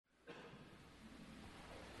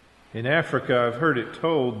In Africa, I've heard it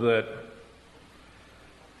told that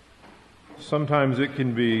sometimes it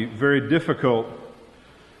can be very difficult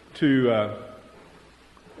to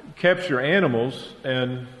capture animals,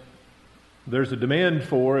 and there's a demand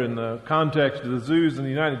for, in the context of the zoos in the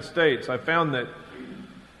United States. I found that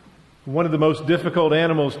one of the most difficult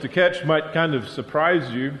animals to catch might kind of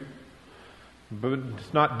surprise you, but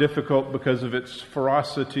it's not difficult because of its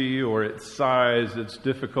ferocity or its size. It's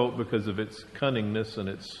difficult because of its cunningness and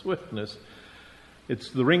its swiftness.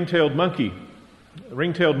 It's the ring-tailed monkey. The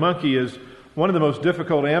ring-tailed monkey is one of the most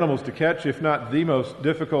difficult animals to catch, if not the most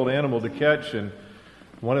difficult animal to catch. And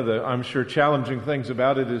one of the, I'm sure, challenging things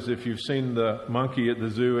about it is if you've seen the monkey at the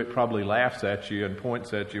zoo, it probably laughs at you and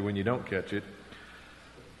points at you when you don't catch it.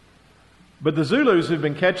 But the Zulus have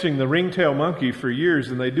been catching the ring-tailed monkey for years,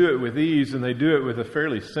 and they do it with ease, and they do it with a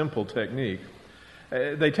fairly simple technique.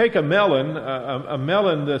 They take a melon,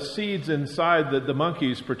 the seeds inside that the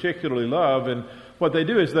monkeys particularly love, and what they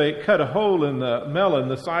do is they cut a hole in the melon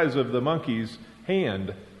the size of the monkey's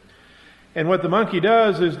hand. And what the monkey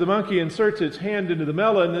does is the monkey inserts its hand into the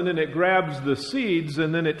melon, and then it grabs the seeds,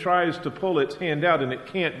 and then it tries to pull its hand out, and it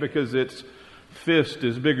can't because its fist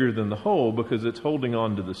is bigger than the hole because it's holding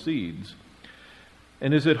on to the seeds.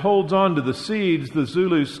 And as it holds on to the seeds, the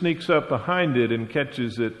Zulu sneaks up behind it and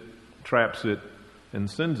catches it, traps it, and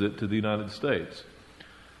sends it to the United States.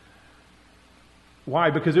 Why?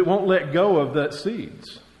 Because it won't let go of that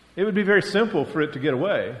seeds. It would be very simple for it to get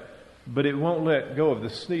away, but it won't let go of the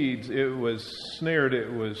seeds. It was snared,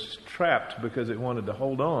 it was trapped because it wanted to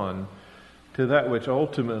hold on to that which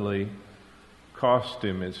ultimately cost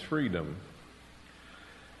him his freedom.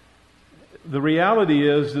 The reality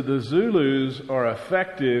is that the Zulus are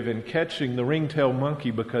effective in catching the ring-tailed monkey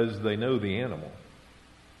because they know the animal,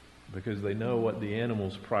 because they know what the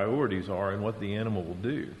animal's priorities are and what the animal will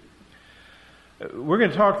do. We're going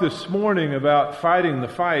to talk this morning about fighting the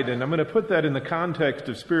fight, and I'm going to put that in the context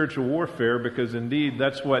of spiritual warfare because indeed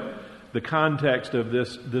that's what the context of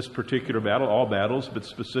this particular battle, all battles, but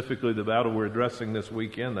specifically the battle we're addressing this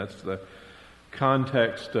weekend, that's the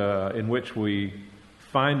context in which we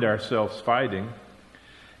find ourselves fighting.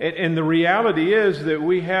 And the reality is that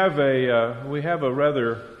we have a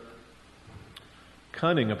rather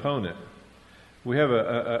cunning opponent. We have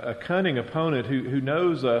a cunning opponent who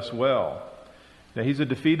knows us well. Now, he's a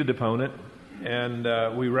defeated opponent,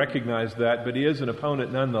 and we recognize that, but he is an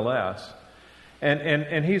opponent nonetheless.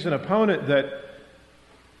 And he's an opponent that,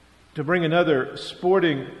 to bring another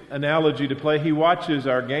sporting analogy to play, he watches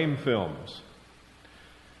our game films.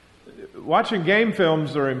 Watching game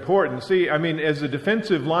films are important. See, I mean, as a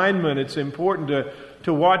defensive lineman, it's important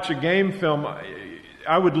to watch a game film.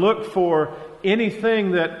 I would look for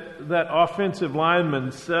anything that offensive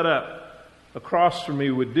lineman set up across from me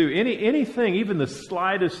would do. Anything, even the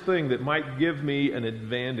slightest thing that might give me an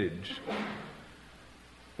advantage.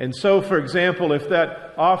 And so, for example, if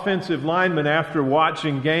that offensive lineman, after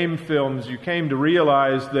watching game films, you came to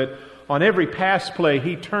realize that on every pass play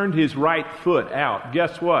he turned his right foot out,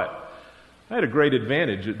 guess what? I had a great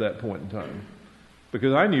advantage at that point in time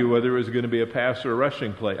because I knew whether it was going to be a pass or a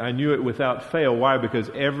rushing play. I knew it without fail. Why? Because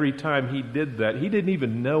every time he did that, he didn't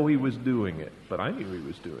even know he was doing it, but I knew he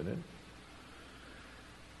was doing it.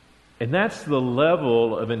 And that's the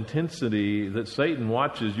level of intensity that Satan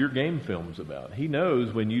watches your game films about. He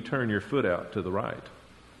knows when you turn your foot out to the right.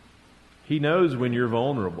 He knows when you're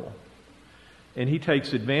vulnerable. And he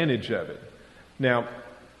takes advantage of it. Now,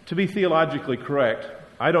 to be theologically correct,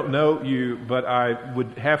 I don't know you, but I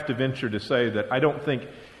would have to venture to say that I don't think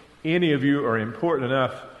any of you are important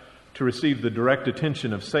enough to receive the direct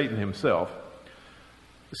attention of Satan himself.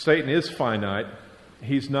 Satan is finite.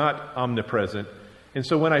 He's not omnipresent. And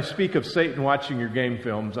so when I speak of Satan watching your game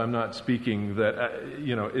films, I'm not speaking that,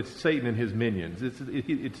 it's Satan and his minions.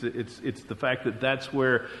 It's the fact that that's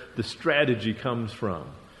where the strategy comes from.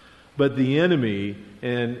 But the enemy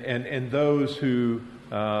and those who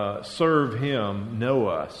serve him know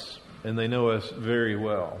us, and they know us very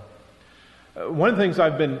well. One of the things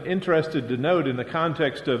I've been interested to note in the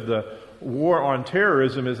context of the war on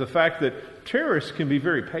terrorism is the fact that terrorists can be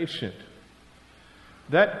very patient.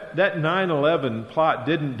 That 9/11 plot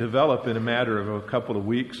didn't develop in a matter of a couple of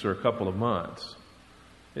weeks or a couple of months.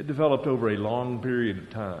 It developed over a long period of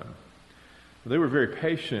time. They were very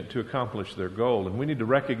patient to accomplish their goal, and we need to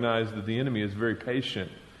recognize that the enemy is very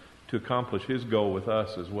patient to accomplish his goal with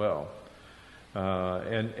us as well.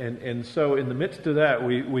 And so in the midst of that,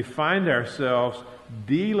 we find ourselves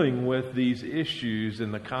dealing with these issues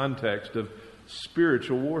in the context of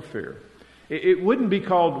spiritual warfare. It wouldn't be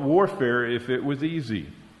called warfare if it was easy.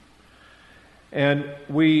 And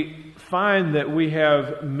we find that we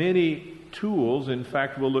have many tools, in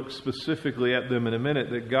fact we'll look specifically at them in a minute,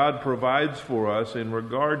 that God provides for us in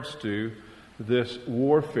regards to this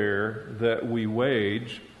warfare that we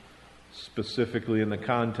wage, specifically in the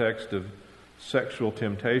context of sexual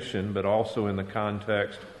temptation, but also in the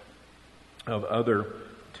context of other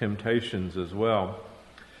temptations as well.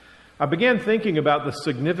 I began thinking about the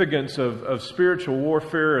significance of spiritual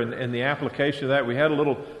warfare and the application of that. We had a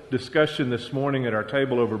little discussion this morning at our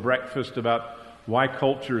table over breakfast about why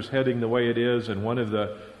culture is heading the way it is, and one of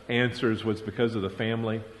the answers was because of the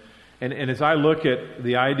family. And as I look at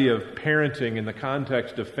the idea of parenting in the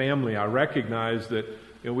context of family, I recognize that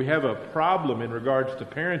we have a problem in regards to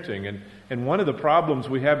parenting. And one of the problems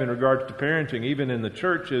we have in regards to parenting, even in the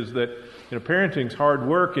church, is that parenting's hard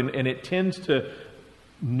work, and it tends to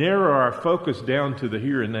narrow our focus down to the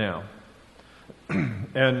here and now.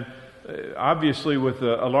 And obviously with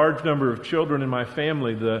a large number of children in my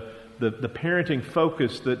family, the parenting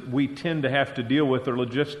focus that we tend to have to deal with are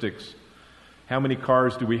logistics. How many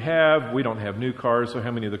cars do we have? We don't have new cars, so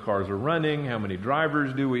how many of the cars are running? How many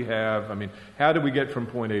drivers do we have? I mean, how do we get from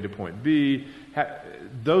point A to point B?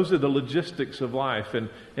 Those are the logistics of life.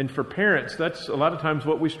 And for parents, that's a lot of times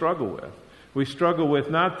what we struggle with. We struggle with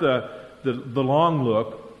not the long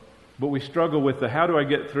look, but we struggle with the how do I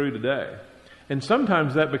get through today? And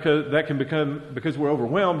sometimes that can become because we're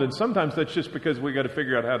overwhelmed, and sometimes that's just because we got to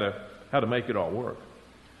figure out how to make it all work.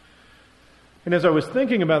 And as I was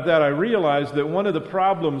thinking about that, I realized that one of the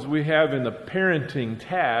problems we have in the parenting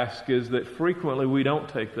task is that frequently we don't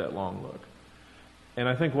take that long look. And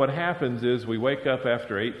I think what happens is we wake up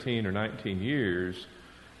after 18 or 19 years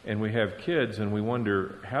and we have kids and we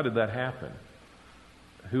wonder, how did that happen?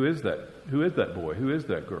 Who is that? Who is that boy? Who is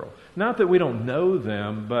that girl? Not that we don't know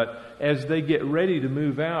them, but as they get ready to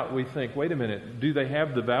move out, we think, wait a minute, do they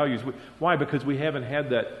have the values? Why? Because we haven't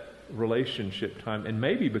had that relationship time, and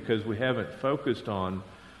maybe because we haven't focused on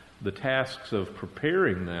the tasks of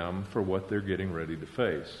preparing them for what they're getting ready to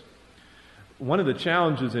face. One of the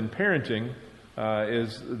challenges in parenting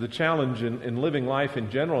is the challenge in living life in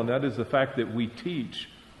general, and that is the fact that we teach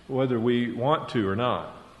whether we want to or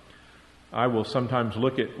not. I will sometimes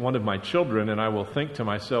look at one of my children and I will think to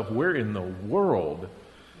myself, where in the world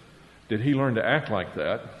did he learn to act like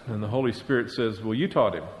that? And the Holy Spirit says, well, you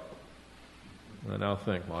taught him. And I'll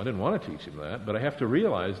think, well, I didn't want to teach him that, but I have to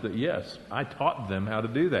realize that, yes, I taught them how to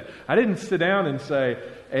do that. I didn't sit down and say,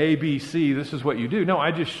 A, B, C, this is what you do. No,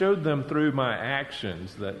 I just showed them through my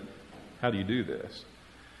actions that, how do you do this?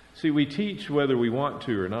 See, we teach whether we want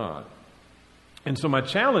to or not. And so my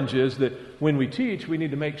challenge is that when we teach, we need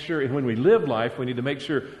to make sure, and when we live life, we need to make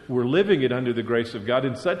sure we're living it under the grace of God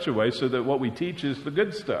in such a way so that what we teach is the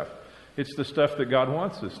good stuff. It's the stuff that God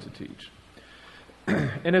wants us to teach.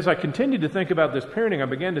 And as I continued to think about this parenting, I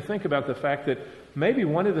began to think about the fact that maybe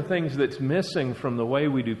one of the things that's missing from the way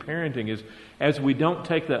we do parenting is, as we don't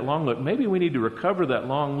take that long look, maybe we need to recover that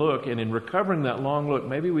long look, and in recovering that long look,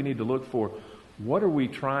 maybe we need to look for, what are we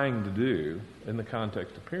trying to do in the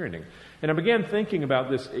context of parenting? And I began thinking about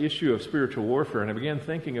this issue of spiritual warfare, and I began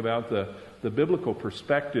thinking about the biblical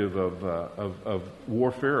perspective of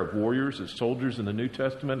warfare, of warriors, of soldiers in the New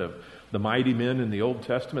Testament, of the mighty men in the Old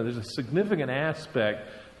Testament. There's a significant aspect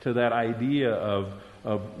to that idea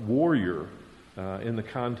of warrior in the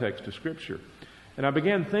context of Scripture. And I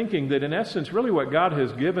began thinking that in essence, really what God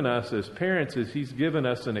has given us as parents is He's given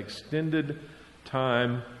us an extended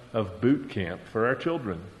time of boot camp for our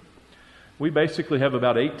children. We basically have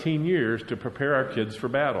about 18 years to prepare our kids for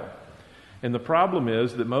battle. And the problem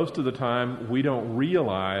is that most of the time we don't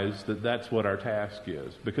realize that that's what our task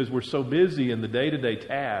is, because we're so busy in the day-to-day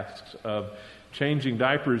tasks of changing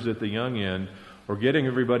diapers at the young end or getting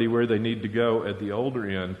everybody where they need to go at the older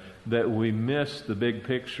end that we miss the big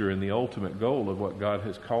picture and the ultimate goal of what God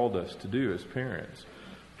has called us to do as parents,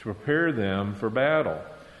 to prepare them for battle.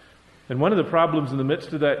 And one of the problems in the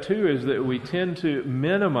midst of that, too, is that we tend to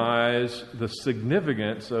minimize the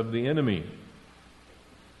significance of the enemy.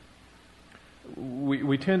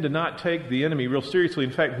 We tend to not take the enemy real seriously.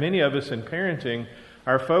 In fact, many of us in parenting,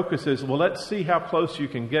 our focus is, well, let's see how close you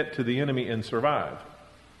can get to the enemy and survive.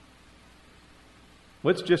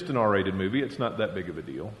 Well, it's just an R-rated movie. It's not that big of a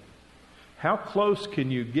deal. How close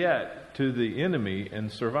can you get to the enemy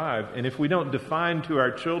and survive? And if we don't define to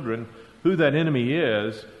our children who that enemy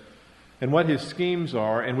is and what his schemes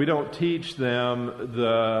are, and we don't teach them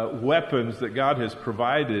the weapons that God has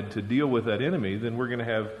provided to deal with that enemy, then we're going to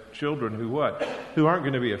have children who what? Who aren't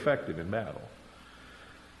going to be effective in battle.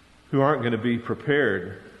 Who aren't going to be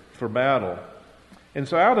prepared for battle. And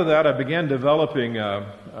so out of that, I began developing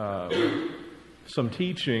some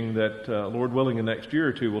teaching that, Lord willing, the next year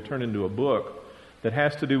or two will turn into a book that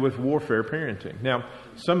has to do with warfare parenting. Now,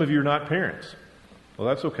 some of you are not parents. Well,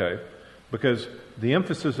 that's okay, because the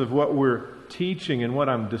emphasis of what we're teaching and what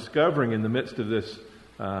I'm discovering in the midst of this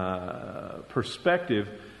perspective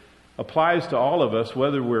applies to all of us,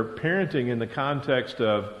 whether we're parenting in the context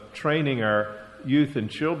of training our youth and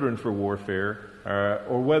children for warfare,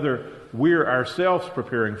 or whether we're ourselves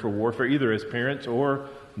preparing for warfare, either as parents or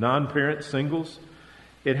non-parent singles.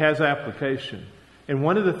 It has application. And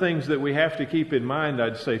one of the things that we have to keep in mind,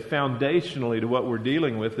 I'd say foundationally to what we're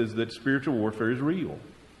dealing with, is that spiritual warfare is real.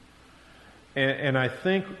 And I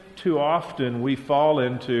think too often we fall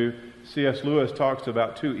into, C.S. Lewis talks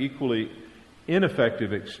about two equally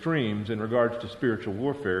ineffective extremes in regards to spiritual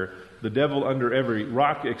warfare: the devil under every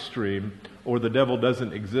rock extreme, or the devil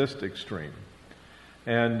doesn't exist extreme.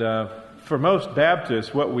 And for most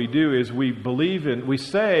Baptists, what we do is we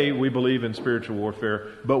say we believe in spiritual warfare,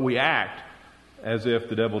 but we act as if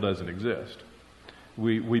the devil doesn't exist.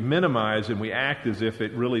 We minimize and we act as if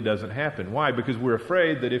it really doesn't happen. Why? Because we're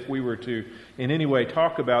afraid that if we were to in any way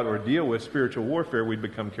talk about or deal with spiritual warfare, we'd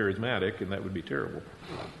become charismatic, and that would be terrible.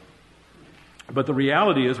 But the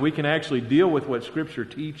reality is we can actually deal with what Scripture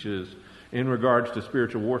teaches in regards to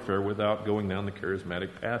spiritual warfare without going down the charismatic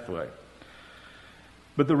pathway.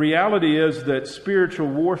 But the reality is that spiritual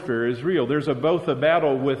warfare is real. There's both a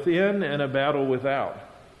battle within and a battle without.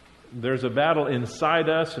 There's a battle inside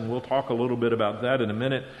us, and we'll talk a little bit about that in a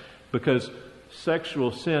minute, because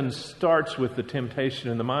sexual sin starts with the temptation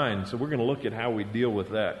in the mind. So we're going to look at how we deal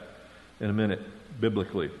with that in a minute,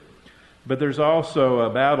 biblically. But there's also a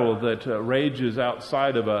battle that rages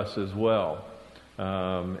outside of us as well.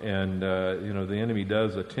 The enemy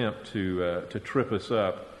does attempt to trip us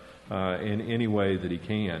up in any way that he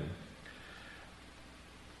can.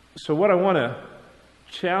 So what I want to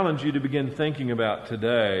challenge you to begin thinking about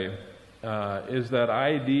today is that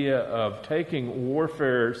idea of taking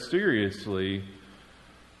warfare seriously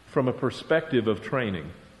from a perspective of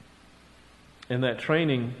training. And that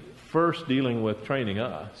training first dealing with training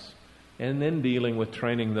us, and then dealing with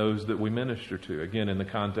training those that we minister to. Again, in the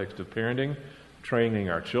context of parenting, training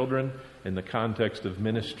our children, in the context of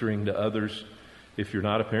ministering to others. If you're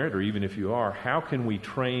not a parent, or even if you are, how can we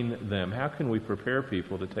train them? How can we prepare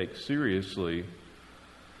people to take seriously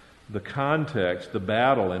the context, the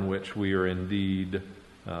battle in which we are indeed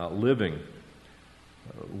living?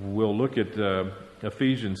 We'll look at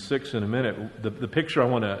Ephesians 6 in a minute. The picture I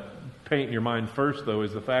want to paint in your mind first, though,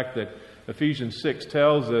 is the fact that Ephesians 6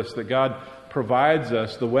 tells us that God provides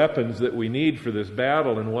us the weapons that we need for this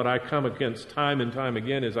battle. And what I come against time and time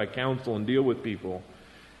again as I counsel and deal with people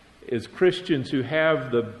is Christians who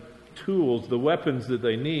have the tools, the weapons that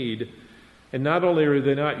they need, and not only are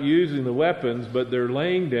they not using the weapons, but they're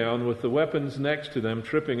laying down with the weapons next to them,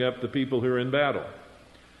 tripping up the people who are in battle.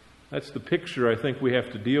 That's the picture I think we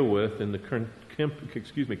have to deal with in the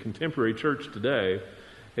contemporary church today,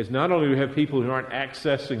 is not only do we have people who aren't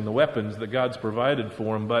accessing the weapons that God's provided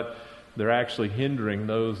for them, but they're actually hindering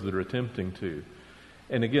those that are attempting to.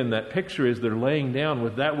 And again, that picture is they're laying down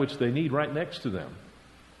with that which they need right next to them.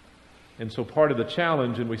 And so part of the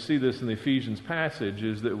challenge, and we see this in the Ephesians passage,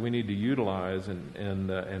 is that we need to utilize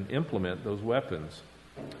and implement those weapons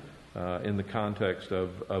in the context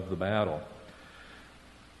of the battle.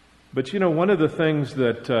 But one of the things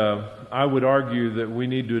that I would argue that we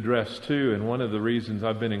need to address too, and one of the reasons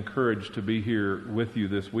I've been encouraged to be here with you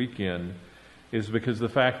this weekend, is because the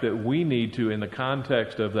fact that we need to, in the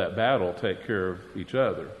context of that battle, take care of each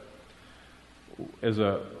other.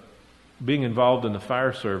 Being involved in the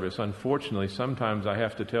fire service, unfortunately, sometimes I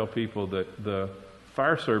have to tell people that the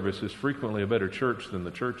fire service is frequently a better church than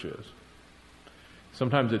the church is.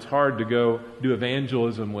 Sometimes it's hard to go do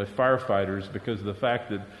evangelism with firefighters because of the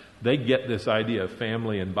fact that they get this idea of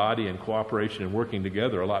family and body and cooperation and working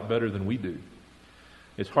together a lot better than we do.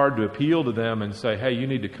 It's hard to appeal to them and say, hey, you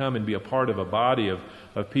need to come and be a part of a body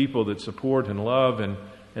of people that support and love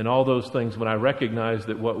and all those things, when I recognize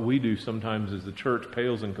that what we do sometimes as the church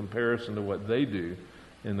pales in comparison to what they do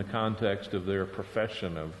in the context of their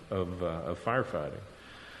profession of firefighting.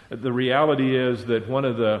 The reality is that one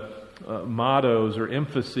of the mottos or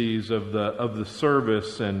emphases of the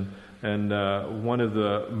service, and one of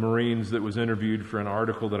the Marines that was interviewed for an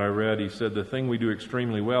article that I read, he said, the thing we do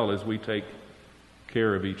extremely well is we take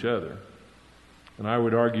care of each other. And I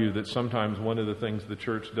would argue that sometimes one of the things the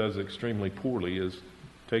church does extremely poorly is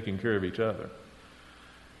taking care of each other.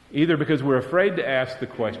 Either because we're afraid to ask the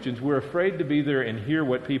questions, we're afraid to be there and hear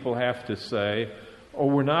what people have to say, or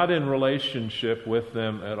we're not in relationship with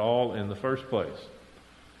them at all in the first place.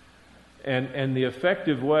 And the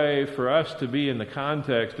effective way for us to be in the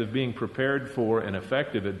context of being prepared for and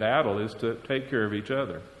effective at battle is to take care of each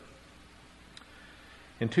other.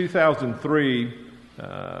 In 2003,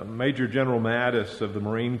 Major General Mattis of the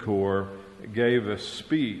Marine Corps gave a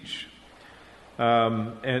speech.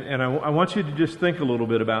 And I want you to just think a little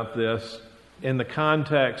bit about this in the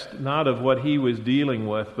context not of what he was dealing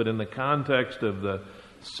with, but in the context of the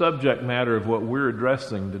subject matter of what we're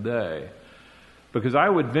addressing today. Because I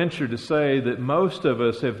would venture to say that most of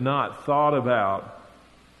us have not thought about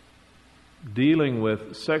dealing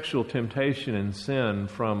with sexual temptation and sin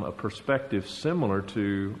from a perspective similar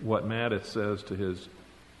to what Mattis says to his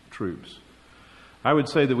troops. I would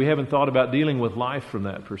say that we haven't thought about dealing with life from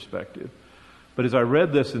that perspective. But as I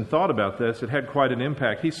read this and thought about this, it had quite an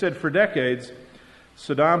impact. He said, for decades,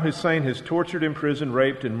 Saddam Hussein has tortured, imprisoned,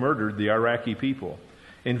 raped, and murdered the Iraqi people,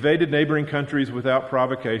 invaded neighboring countries without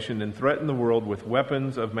provocation, and threatened the world with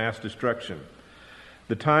weapons of mass destruction.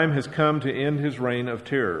 The time has come to end his reign of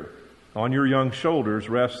terror. On your young shoulders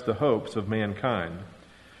rest the hopes of mankind.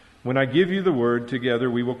 When I give you the word, together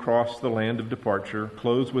we will cross the land of departure,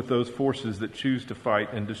 close with those forces that choose to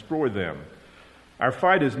fight and destroy them. Our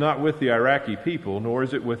fight is not with the Iraqi people, nor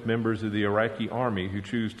is it with members of the Iraqi army who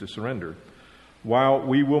choose to surrender. While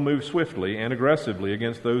we will move swiftly and aggressively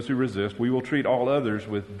against those who resist, we will treat all others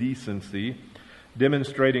with decency,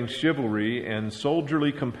 demonstrating chivalry and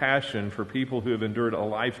soldierly compassion for people who have endured a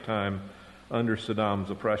lifetime under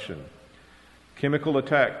Saddam's oppression. Chemical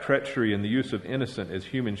attack, treachery, and the use of innocent as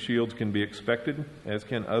human shields can be expected, as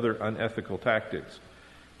can other unethical tactics.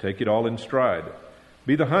 Take it all in stride.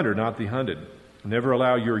 Be the hunter, not the hunted. Never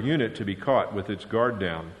allow your unit to be caught with its guard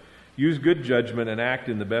down. Use good judgment and act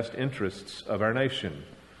in the best interests of our nation.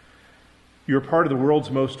 You're part of the world's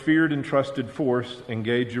most feared and trusted force.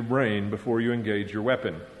 Engage your brain before you engage your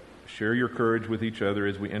weapon. Share your courage with each other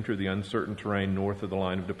as we enter the uncertain terrain north of the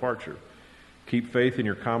line of departure. Keep faith in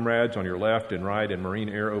your comrades on your left and right and Marine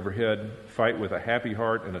air overhead. Fight with a happy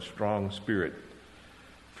heart and a strong spirit.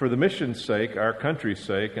 For the mission's sake, our country's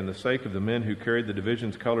sake, and the sake of the men who carried the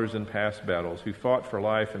division's colors in past battles, who fought for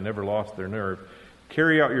life and never lost their nerve,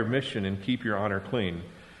 carry out your mission and keep your honor clean.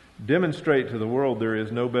 Demonstrate to the world there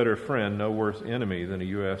is no better friend, no worse enemy than a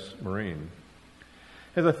U.S. Marine.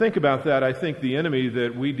 As I think about that, I think the enemy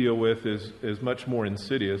that we deal with is much more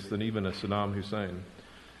insidious than even a Saddam Hussein.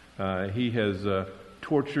 He has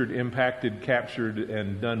tortured, impacted, captured,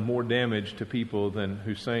 and done more damage to people than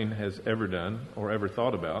Hussein has ever done or ever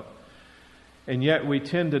thought about. And yet we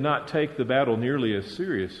tend to not take the battle nearly as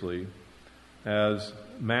seriously as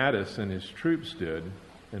Mattis and his troops did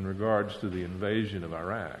in regards to the invasion of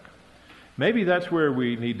Iraq. Maybe that's where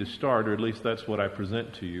we need to start, or at least that's what I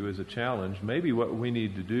present to you as a challenge. Maybe what we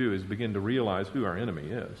need to do is begin to realize who our enemy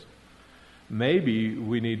is. Maybe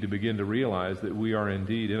we need to begin to realize that we are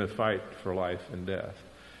indeed in a fight for life and death.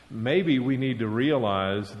 Maybe we need to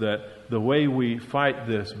realize that the way we fight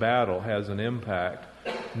this battle has an impact,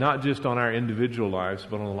 not just on our individual lives,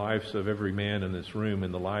 but on the lives of every man in this room,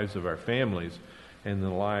 and the lives of our families, and the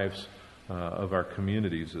lives of our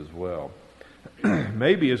communities as well.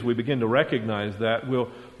 Maybe as we begin to recognize that,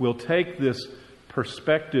 we'll take this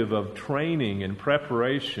perspective of training and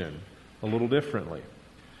preparation a little differently.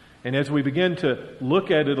 And as we begin to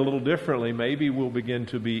look at it a little differently, maybe we'll begin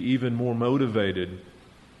to be even more motivated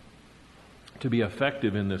to be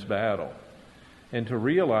effective in this battle. And to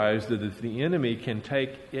realize that if the enemy can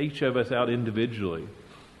take each of us out individually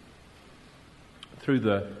through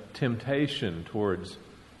the temptation towards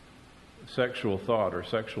sexual thought or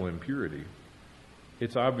sexual impurity,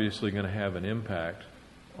 it's obviously going to have an impact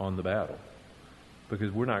on the battle.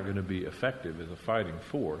 Because we're not going to be effective as a fighting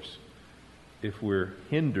force if we're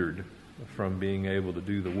hindered from being able to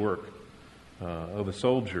do the work of a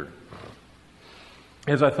soldier.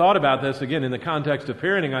 As I thought about this, again, in the context of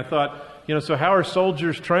parenting, I thought, so how are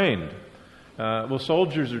soldiers trained? Well,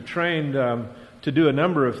 soldiers are trained to do a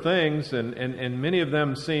number of things, and many of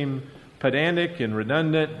them seem pedantic and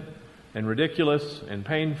redundant and ridiculous and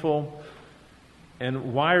painful.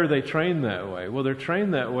 And why are they trained that way? Well, they're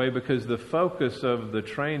trained that way because the focus of the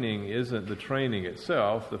training isn't the training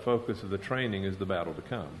itself. The focus of the training is the battle to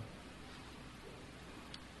come.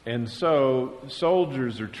 And so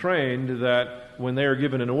soldiers are trained that when they are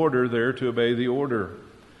given an order, they're to obey the order.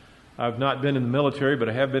 I've not been in the military, but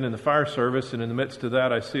I have been in the fire service, and in the midst of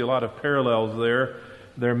that, I see a lot of parallels there.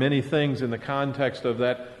 There are many things in the context of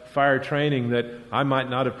that fire training that I might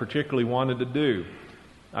not have particularly wanted to do.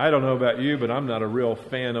 I don't know about you, but I'm not a real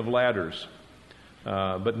fan of ladders.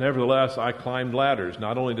 But nevertheless, I climbed ladders.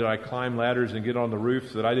 Not only did I climb ladders and get on the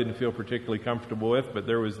roofs that I didn't feel particularly comfortable with, but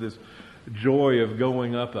there was this joy of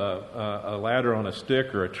going up a ladder on a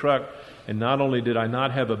stick or a truck. And not only did I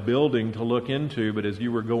not have a building to look into, but as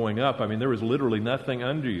you were going up, I mean, there was literally nothing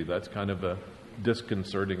under you. That's kind of a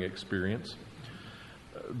disconcerting experience.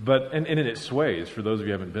 But and it sways. For those of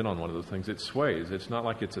you who haven't been on one of those things, it sways. It's not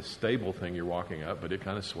like it's a stable thing you're walking up, but it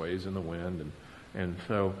kind of sways in the wind. And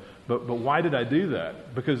so, but why did I do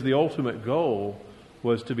that? Because the ultimate goal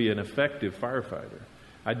was to be an effective firefighter.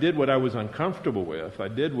 I did what I was uncomfortable with. I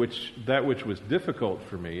did that which was difficult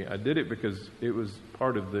for me. I did it because it was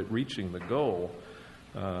part of reaching the goal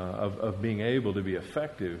of being able to be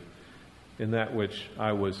effective in that which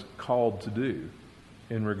I was called to do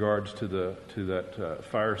in regards to that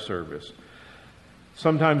fire service.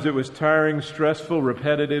 Sometimes it was tiring, stressful,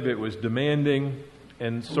 repetitive. It was demanding,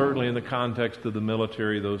 and certainly in the context of the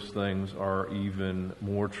military, those things are even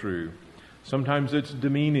more true. Sometimes it's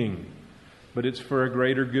demeaning, but it's for a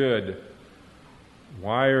greater good.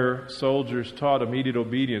 Why are soldiers taught immediate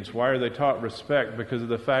obedience? Why are they taught respect? Because of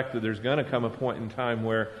the fact that there's going to come a point in time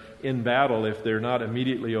where in battle, if they're not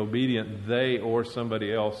immediately obedient, they or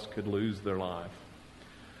somebody else could lose their life.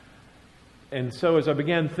 And so as I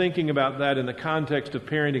began thinking about that in the context of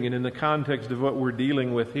parenting and in the context of what we're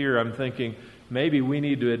dealing with here, I'm thinking maybe we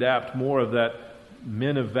need to adapt more of that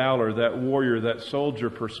men of valor, that warrior, that soldier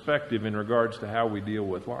perspective in regards to how we deal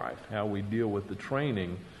with life, how we deal with the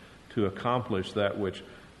training to accomplish that which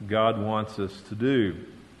God wants us to do.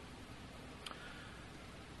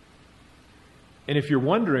 And if you're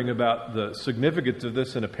wondering about the significance of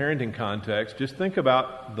this in a parenting context, just think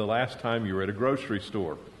about the last time you were at a grocery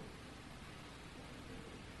store.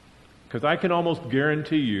 Because I can almost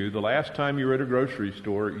guarantee you the last time you were at a grocery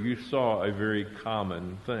store, you saw a very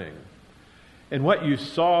common thing. And what you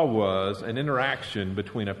saw was an interaction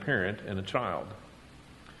between a parent and a child.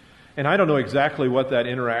 And I don't know exactly what that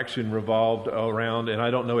interaction revolved around, and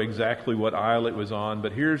I don't know exactly what aisle it was on,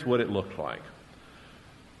 but here's what it looked like.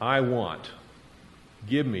 I want,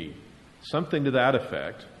 give me, something to that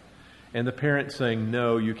effect, and the parent saying,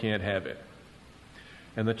 no, you can't have it.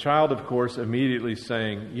 And the child, of course, immediately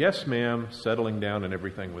saying, yes, ma'am, settling down and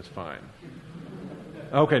everything was fine.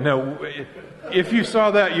 Okay, no, if you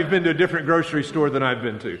saw that, you've been to a different grocery store than I've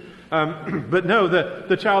been to. But no,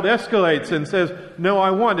 the child escalates and says, no,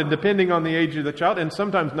 I want, and depending on the age of the child, and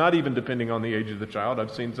sometimes not even depending on the age of the child.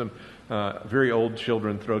 I've seen some very old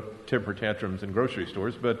children throw temper tantrums in grocery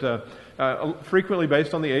stores, but frequently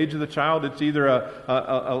based on the age of the child, it's either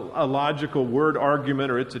a logical word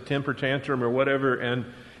argument or it's a temper tantrum or whatever, and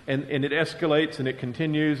it escalates and it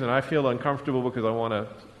continues, and I feel uncomfortable because I want to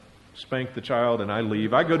spank the child, and I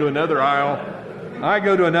leave. I go to another aisle.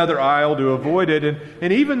 To avoid it.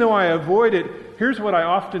 And even though I avoid it, here's what I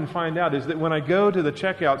often find out is that when I go to the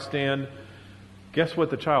checkout stand, guess what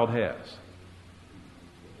the child has?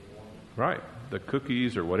 Right. The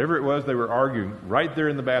cookies or whatever it was they were arguing right there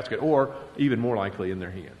in the basket, or even more likely in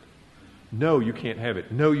their hand. No, you can't have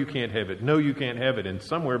it. No, you can't have it. No, you can't have it. And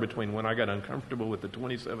somewhere between when I got uncomfortable with the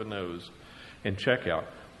 27 no's and checkout,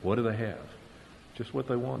 what do they have? Just what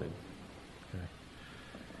they wanted.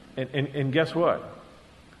 Okay. And guess what?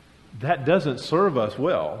 That doesn't serve us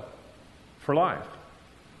well for life.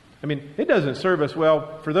 I mean, it doesn't serve us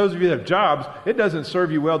well for those of you that have jobs. It doesn't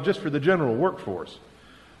serve you well just for the general workforce.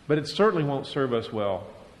 But it certainly won't serve us well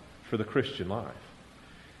for the Christian life.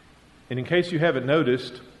 And in case you haven't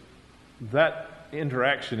noticed, that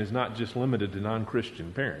interaction is not just limited to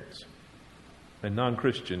non-Christian parents and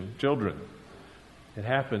non-Christian children. It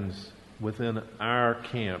happens within our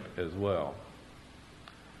camp as well.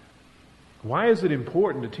 Why is it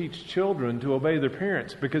important to teach children to obey their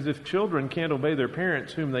parents? Because if children can't obey their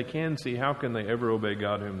parents whom they can see, how can they ever obey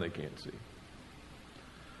God whom they can't see?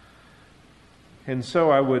 And so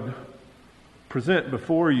I would present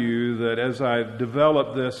before you that as I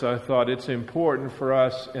developed this, I thought it's important for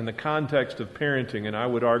us in the context of parenting, and I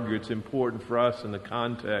would argue it's important for us in the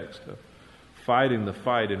context of fighting the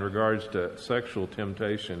fight in regards to sexual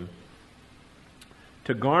temptation,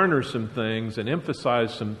 to garner some things and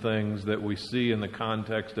emphasize some things that we see in the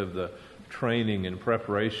context of the training and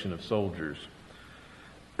preparation of soldiers.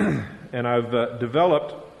 And I've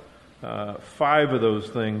developed 5 of those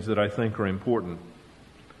things that I think are important.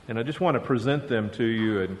 And I just want to present them to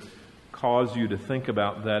you and cause you to think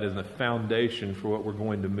about that as a foundation for what we're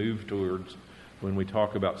going to move towards when we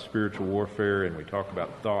talk about spiritual warfare and we talk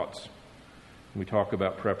about thoughts and we talk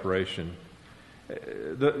about preparation.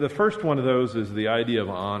 The first one of those is the idea of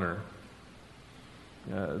honor.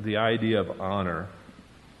 The idea of honor.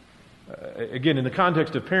 Again, in the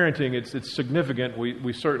context of parenting, it's significant.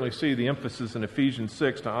 We certainly see the emphasis in Ephesians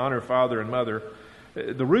 6 to honor father and mother.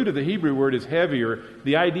 The root of the Hebrew word is heavier.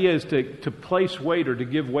 The idea is to place weight or to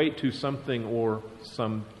give weight to something or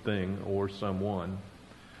someone.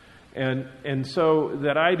 And so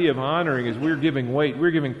that idea of honoring is we're giving weight,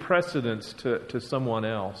 we're giving precedence to someone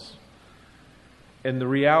else. And the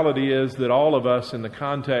reality is that all of us, in the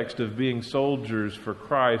context of being soldiers for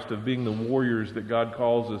Christ, of being the warriors that God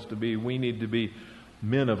calls us to be, we need to be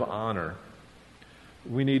men of honor.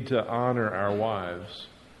 We need to honor our wives.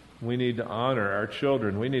 We need to honor our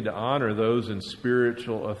children. We need to honor those in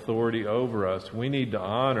spiritual authority over us. We need to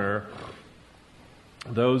honor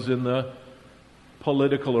those in the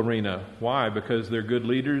political arena. Why? Because they're good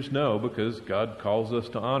leaders? No, because God calls us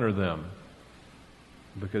to honor them.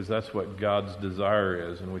 Because that's what God's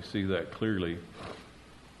desire is, and we see that clearly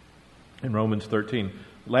in Romans 13.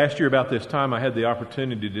 Last year about this time, I had the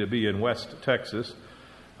opportunity to be in West Texas.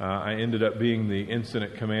 I ended up being the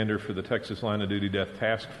incident commander for the Texas Line of Duty Death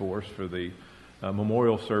Task Force for the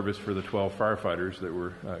memorial service for the 12 firefighters that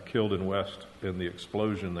were killed in the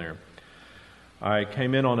explosion there. I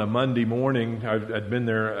came in on a Monday morning. I'd been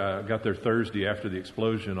there, got there Thursday after the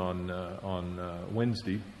explosion on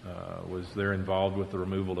Wednesday. Was there involved with the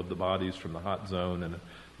removal of the bodies from the hot zone and a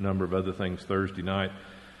number of other things Thursday night.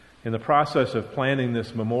 In the process of planning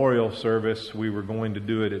this memorial service, we were going to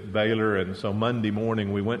do it at Baylor, and so Monday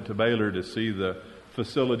morning we went to Baylor to see the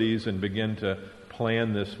facilities and begin to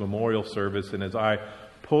plan this memorial service. And as I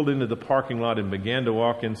pulled into the parking lot and began to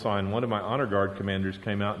walk inside, one of my honor guard commanders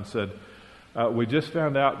came out and said, we just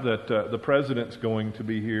found out that the President's going to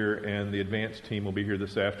be here and the advance team will be here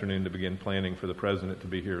this afternoon to begin planning for the President to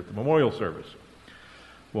be here at the memorial service.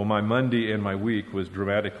 Well, my Monday and my week was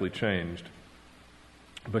dramatically changed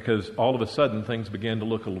because all of a sudden things began to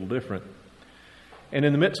look a little different. And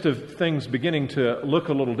in the midst of things beginning to look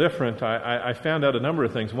a little different, I found out a number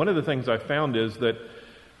of things. One of the things I found is that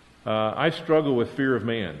I struggle with fear of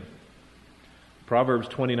man. Proverbs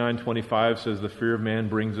 29:25 says, the fear of man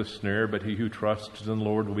brings a snare, but he who trusts in the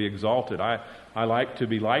Lord will be exalted. I like to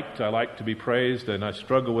be liked, I like to be praised, and I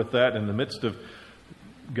struggle with that in the midst of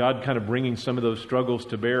God kind of bringing some of those struggles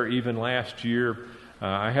to bear. Even last year,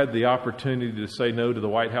 I had the opportunity to say no to the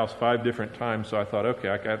White House 5 different times, so I thought, okay,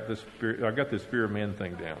 I got this fear of man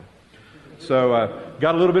thing down. So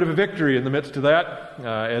got a little bit of a victory in the midst of that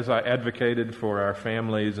as I advocated for our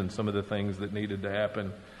families and some of the things that needed to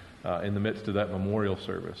happen in the midst of that memorial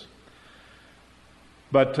service.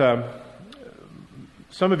 But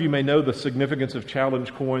some of you may know the significance of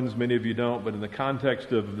challenge coins. Many of you don't. But in the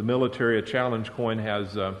context of the military, a challenge coin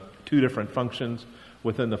has 2 different functions.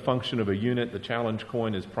 Within the function of a unit, the challenge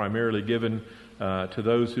coin is primarily given to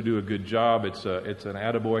those who do a good job. It's an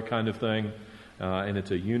attaboy kind of thing, and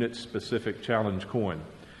it's a unit-specific challenge coin.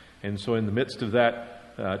 And so in the midst of that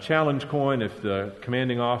challenge coin, if the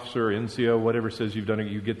commanding officer, NCO, whatever says you've done it,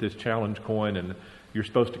 you get this challenge coin, and you're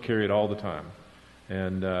supposed to carry it all the time.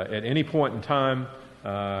 And at any point in time,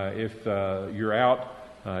 if you're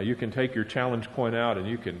out, you can take your challenge coin out and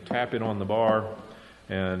you can tap it on the bar,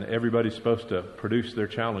 and everybody's supposed to produce their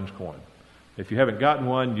challenge coin. If you haven't gotten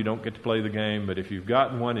one, you don't get to play the game, but if you've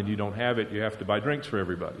gotten one and you don't have it, you have to buy drinks for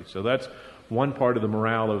everybody. So that's one part of the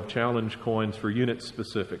morale of challenge coins for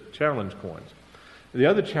unit-specific challenge coins. The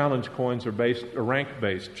other challenge coins are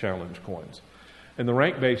rank-based challenge coins. And the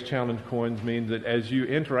rank-based challenge coins mean that as you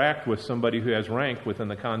interact with somebody who has rank within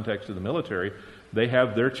the context of the military, they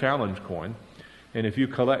have their challenge coin. And if you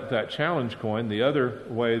collect that challenge coin, the other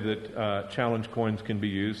way that challenge coins can be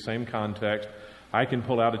used, same context, I can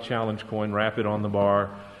pull out a challenge coin, wrap it on the bar,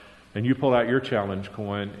 and you pull out your challenge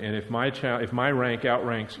coin, and if my rank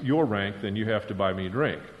outranks your rank, then you have to buy me a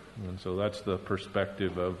drink. And so that's the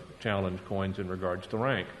perspective of challenge coins in regards to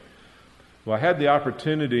rank. Well, I had the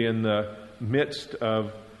opportunity in the midst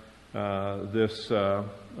of this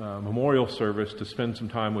memorial service to spend some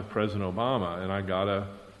time with President Obama, and I got a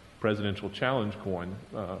presidential challenge coin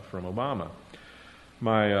from Obama.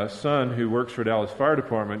 My son, who works for Dallas Fire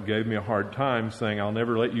Department, gave me a hard time saying, I'll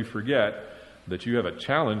never let you forget that you have a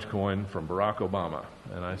challenge coin from Barack Obama.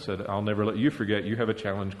 And I said, I'll never let you forget you have a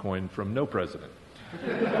challenge coin from no president.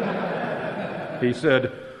 He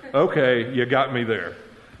said, okay, you got me there.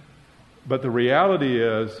 But the reality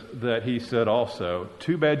is that he said also,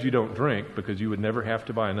 too bad you don't drink, because you would never have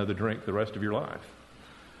to buy another drink the rest of your life.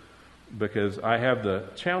 Because I have the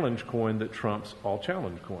challenge coin that trumps all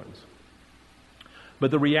challenge coins.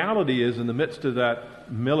 But the reality is, in the midst of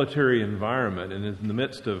that military environment and in the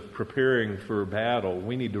midst of preparing for battle,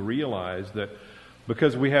 we need to realize that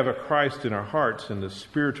because we have a Christ in our hearts in the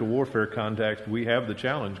spiritual warfare context, we have the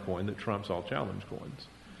challenge coin that trumps all challenge coins.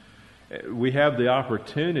 We have the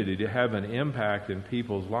opportunity to have an impact in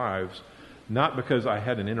people's lives not because I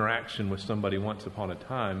had an interaction with somebody once upon a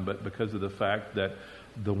time, but because of the fact that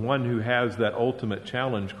the one who has that ultimate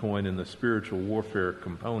challenge coin in the spiritual warfare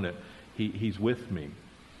component, he's with me.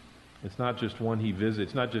 It's not just one he visits.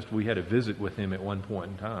 It's not just we had a visit with him at one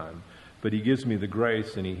point in time, but he gives me the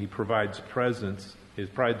grace and he provides presence.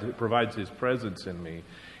 Provides his presence in me.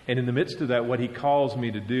 And in the midst of that, what he calls me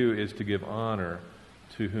to do is to give honor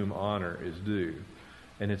to whom honor is due.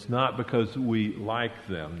 And it's not because we like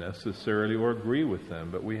them necessarily or agree with them,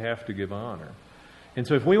 but we have to give honor. And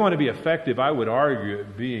so if we want to be effective, I would argue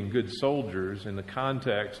at being good soldiers in the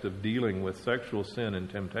context of dealing with sexual sin and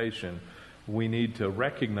temptation, we need to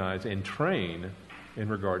recognize and train in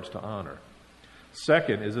regards to honor.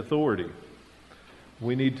 Second is authority.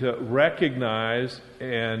 We need to recognize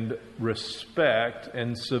and respect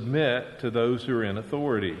and submit to those who are in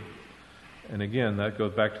authority. And again, that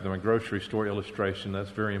goes back to my grocery store illustration. That's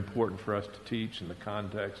very important for us to teach in the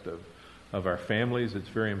context of our families. It's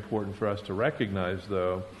very important for us to recognize,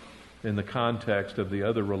 though, in the context of the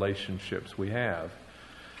other relationships we have.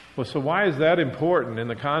 Well, so why is that important in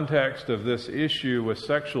the context of this issue with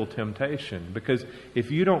sexual temptation? Because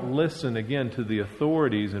if you don't listen, again, to the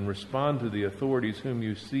authorities and respond to the authorities whom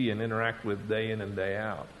you see and interact with day in and day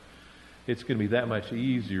out, it's going to be that much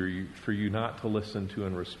easier for you not to listen to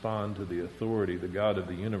and respond to the authority, the God of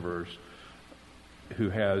the universe, who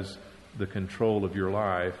has the control of your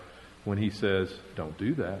life when he says, don't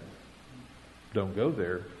do that. Don't go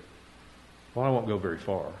there. Well, I won't go very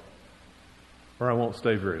far. Or I won't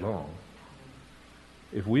stay very long.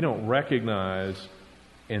 If we don't recognize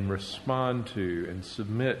and respond to and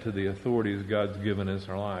submit to the authorities God's given us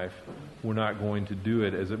in our life, we're not going to do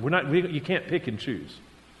it you can't pick and choose.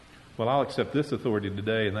 Well, I'll accept this authority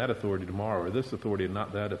today and that authority tomorrow, or this authority and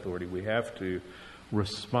not that authority. We have to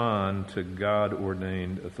respond to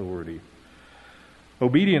God-ordained authority.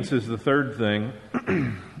 Obedience is the third thing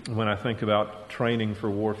when I think about training for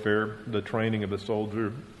warfare, the training of a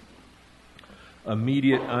soldier.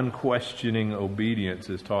 Immediate, unquestioning obedience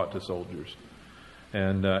is taught to soldiers.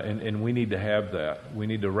 And we need to have that. We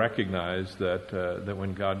need to recognize that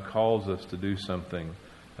when God calls us to do something,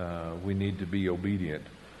 we need to be obedient.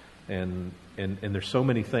 And there's so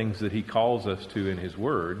many things that he calls us to in his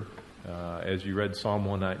word. As you read Psalm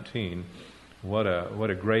 119, what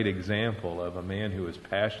a great example of a man who is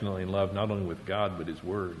passionately in love not only with God but his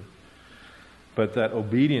word. But that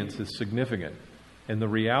obedience is significant. And the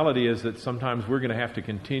reality is that sometimes we're going to have to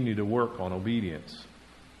continue to work on obedience.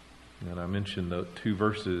 And I mentioned the two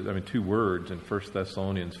words in 1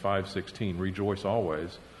 Thessalonians 5:16. Rejoice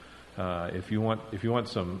always. If you want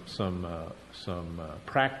some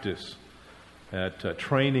practice at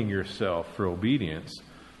training yourself for obedience,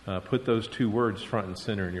 put those two words front and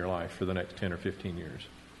center in your life for the next 10 or 15 years.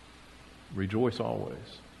 Rejoice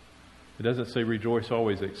always. It doesn't say rejoice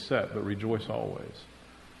always except, but rejoice always.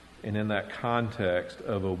 And in that context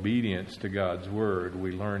of obedience to God's word,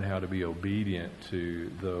 we learn how to be obedient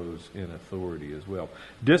to those in authority as well.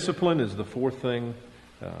 Discipline is the fourth thing.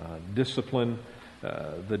 The discipline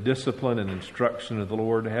and instruction of the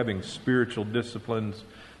Lord, having spiritual disciplines,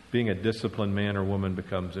 being a disciplined man or woman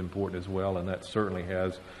becomes important as well, and that certainly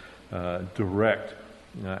has direct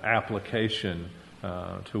application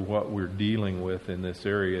to what we're dealing with in this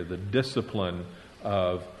area. The discipline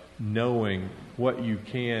of knowing what you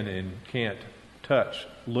can and can't touch,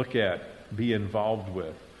 look at, be involved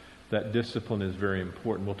with. That discipline is very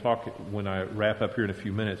important. We'll talk, when I wrap up here in a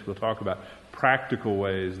few minutes, we'll talk about practical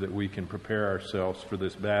ways that we can prepare ourselves for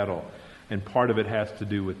this battle. And part of it has to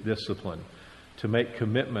do with discipline. To make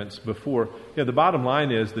commitments before. The bottom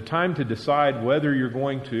line is the time to decide whether you're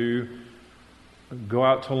going to go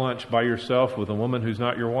out to lunch by yourself with a woman who's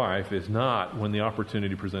not your wife is not when the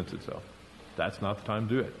opportunity presents itself. That's not the time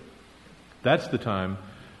to do it. That's the time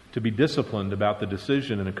to be disciplined about the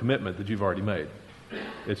decision and a commitment that you've already made.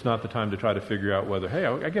 It's not the time to try to figure out whether, hey,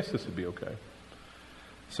 I guess this would be okay.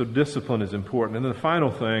 So discipline is important. And then the final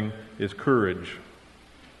thing is courage.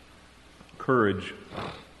 Courage.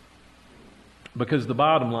 Because the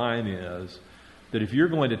bottom line is that if you're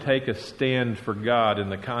going to take a stand for God in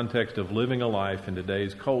the context of living a life in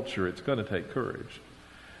today's culture, it's going to take courage.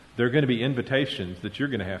 There are going to be invitations that you're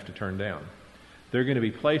going to have to turn down. There are going to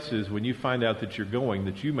be places when you find out that you're going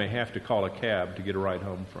that you may have to call a cab to get a ride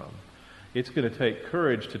home from. It's going to take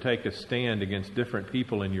courage to take a stand against different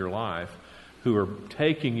people in your life who are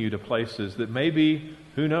taking you to places that maybe,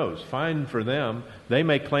 who knows, fine for them. They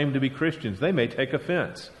may claim to be Christians. They may take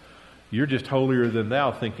offense. You're just holier than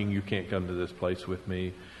thou thinking you can't come to this place with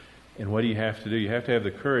me. And what do you have to do? You have to have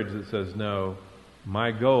the courage that says, no,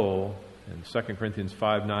 my goal, and 2 Corinthians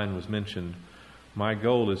 5:9 was mentioned, My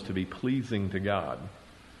goal is to be pleasing to God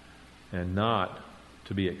and not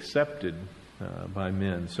to be accepted by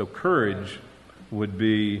men. So courage would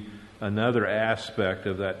be another aspect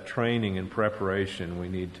of that training and preparation we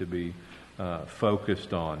need to be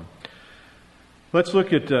focused on. Let's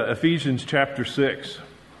look at Ephesians chapter 6.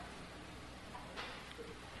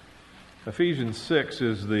 Ephesians 6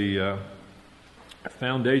 is the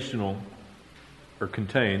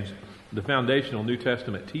contains the foundational New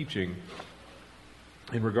Testament teaching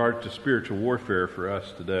in regard to spiritual warfare for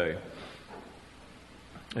us today.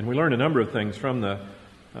 And we learn a number of things from the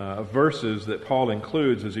verses that Paul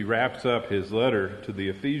includes as he wraps up his letter to the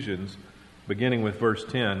Ephesians, beginning with verse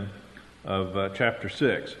 10 of chapter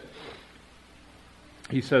 6.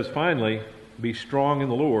 He says, finally, be strong in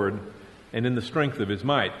the Lord and in the strength of His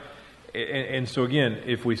might. And so again,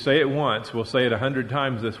 if we say it once, we'll say it 100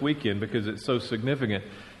 times this weekend because it's so significant.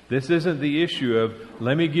 This isn't the issue of,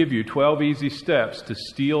 let me give you 12 easy steps to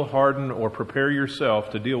steel, harden, or prepare yourself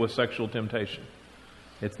to deal with sexual temptation.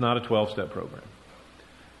 It's not a 12-step program.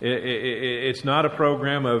 It's not a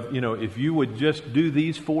program of, if you would just do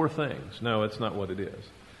these 4 things. No, it's not what it is.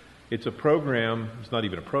 It's a program, it's not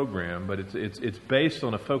even a program, but it's based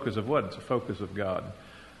on a focus of what? It's a focus of God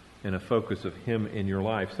and a focus of Him in your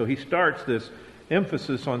life. So he starts this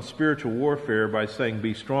emphasis on spiritual warfare by saying,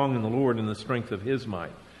 be strong in the Lord and the strength of His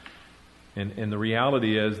might. And the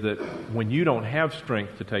reality is that when you don't have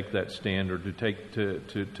strength to take that stand or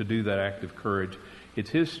to do that act of courage,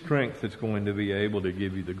 it's His strength that's going to be able to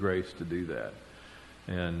give you the grace to do that.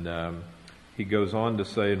 And he goes on to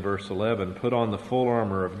say in verse 11, put on the full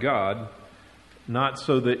armor of God, not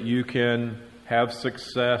so that you can have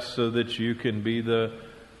success, so that you can be the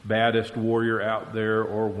baddest warrior out there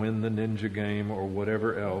or win the ninja game or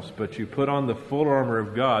whatever else, but you put on the full armor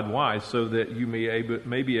of God. Why? So that you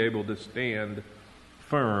may be able to stand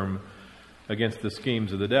firm against the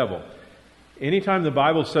schemes of the devil. Anytime the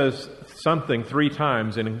Bible says something 3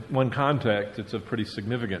 times in one context, it's of pretty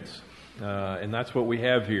significance. And that's what we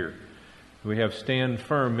have here. We have stand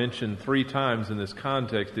firm mentioned 3 times in this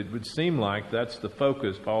context. It would seem like that's the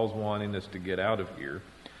focus Paul's wanting us to get out of here.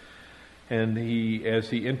 And as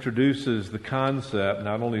he introduces the concept,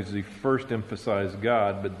 not only does he first emphasize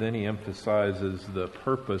God, but then he emphasizes the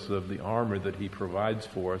purpose of the armor that he provides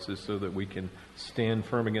for us is so that we can stand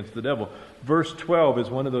firm against the devil. Verse 12 is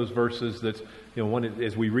one of those verses that's,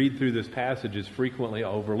 as we read through this passage, is frequently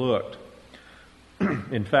overlooked.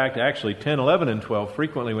 In fact, actually, 10, 11, and 12,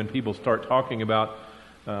 frequently when people start talking about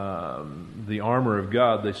the armor of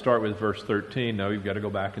God, they start with verse 13. No, you've got to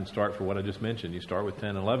go back and start for what I just mentioned. You start with 10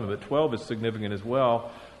 and 11, but 12 is significant as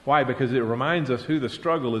well. Why? Because it reminds us who the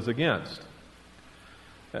struggle is against.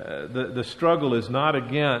 The struggle is not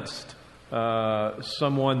against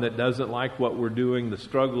someone that doesn't like what we're doing. The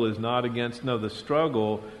struggle is not against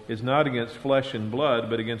flesh and blood,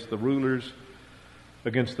 but against the rulers,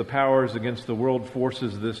 against the powers, against the world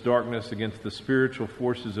forces of this darkness, against the spiritual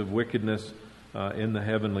forces of wickedness in the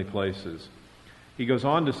heavenly places. He goes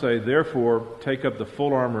on to say, therefore, take up the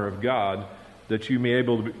full armor of God, that you may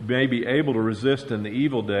be able to resist in the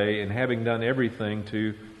evil day, and having done everything,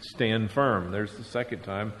 to stand firm. There's the second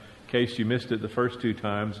time. In case you missed it the first 2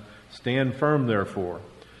 times, stand firm, therefore.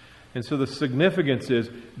 And so the significance is,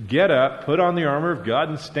 get up, put on the armor of God,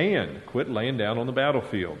 and stand. Quit laying down on the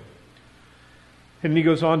battlefield. And he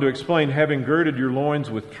goes on to explain, having girded your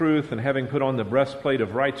loins with truth, and having put on the breastplate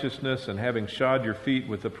of righteousness, and having shod your feet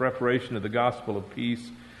with the preparation of the gospel of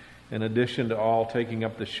peace, in addition to all, taking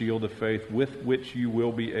up the shield of faith, with which you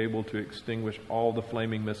will be able to extinguish all the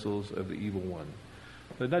flaming missiles of the evil one.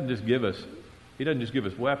 So He doesn't just give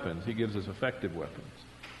us weapons, He gives us effective weapons.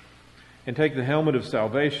 And take the helmet of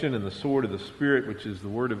salvation and the sword of the Spirit, which is the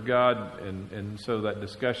Word of God. And so that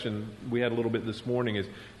discussion we had a little bit this morning is,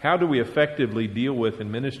 how do we effectively deal with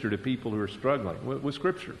and minister to people who are struggling? With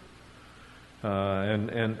Scripture.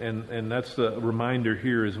 And that's the reminder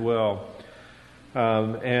here as well.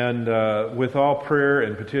 With all prayer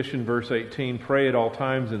and petition, verse 18, pray at all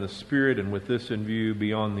times in the Spirit, and with this in view,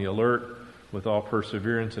 be on the alert, with all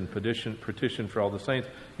perseverance and petition for all the saints.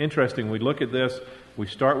 Interesting, we look at this. We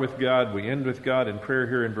start with God, we end with God in prayer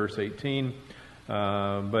here in verse 18.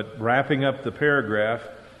 But wrapping up the paragraph,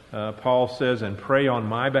 Paul says, and pray on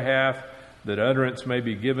my behalf, that utterance may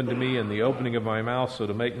be given to me in the opening of my mouth, so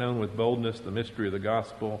to make known with boldness the mystery of the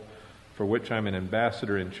gospel, for which I'm an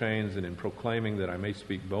ambassador in chains, and in proclaiming that I may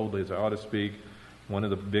speak boldly as I ought to speak. One of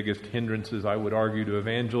the biggest hindrances, I would argue, to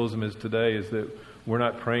evangelism is today is that we're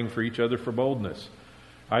not praying for each other for boldness.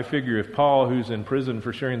 I figure if Paul, who's in prison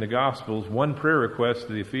for sharing the Gospels, one prayer request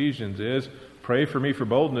to the Ephesians is, pray for me for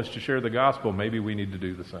boldness to share the gospel, maybe we need to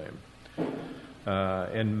do the same.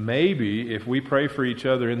 And maybe if we pray for each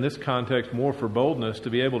other in this context more for boldness to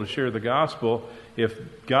be able to share the gospel, if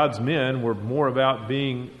God's men were more about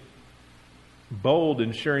being bold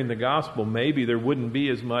in sharing the gospel, maybe there wouldn't be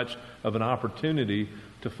as much of an opportunity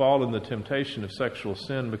to fall in the temptation of sexual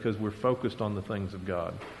sin because we're focused on the things of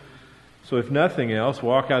God. So if nothing else,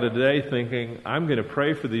 walk out of today thinking, I'm going to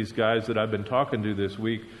pray for these guys that I've been talking to this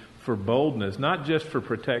week for boldness, not just for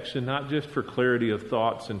protection, not just for clarity of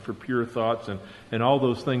thoughts and for pure thoughts and all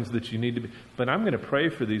those things that you need to be, but I'm going to pray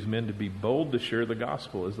for these men to be bold to share the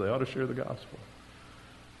gospel as they ought to share the gospel.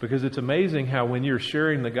 Because it's amazing how when you're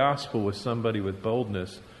sharing the gospel with somebody with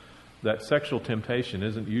boldness, that sexual temptation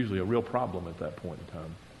isn't usually a real problem at that point in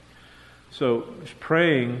time. So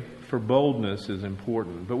praying for boldness is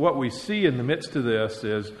important. But what we see in the midst of this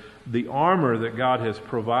is the armor that God has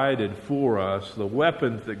provided for us, the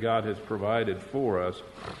weapons that God has provided for us,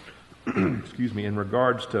 excuse me, in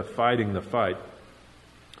regards to fighting the fight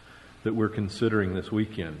that we're considering this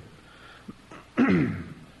weekend.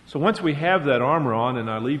 So once we have that armor on, and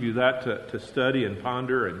I leave you that to study and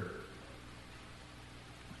ponder and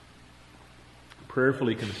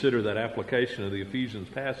prayerfully consider that application of the Ephesians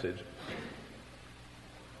passage,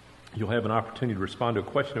 you'll have an opportunity to respond to a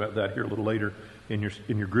question about that here a little later in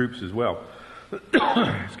your groups as well.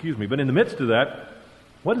 Excuse me. But in the midst of that,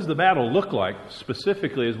 what does the battle look like?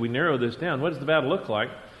 Specifically, as we narrow this down, what does the battle look like?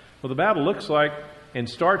 Well, the battle looks like and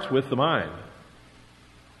starts with the mind.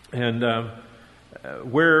 And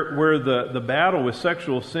where the battle with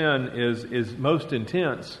sexual sin is most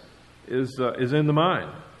intense is in the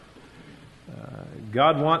mind.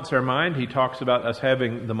 God wants our mind. He talks about us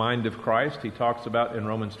having the mind of Christ. He talks about in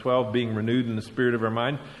Romans 12 being renewed in the spirit of our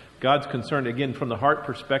mind. God's concerned, again, from the heart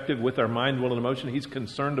perspective with our mind, will, and emotion. He's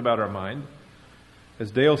concerned about our mind.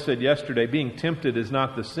 As Dale said yesterday, being tempted is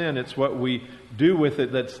not the sin. It's what we do with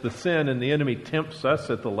it that's the sin, and the enemy tempts us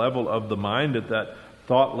at the level of the mind, at that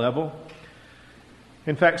thought level.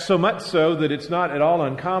 In fact, so much so that it's not at all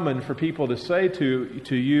uncommon for people to say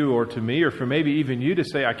to you or to me, or for maybe even you to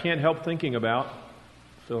say, I can't help thinking about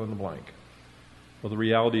fill in the blank. Well, the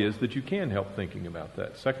reality is that you can help thinking about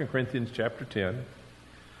that. 2 Corinthians chapter 10,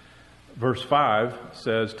 verse 5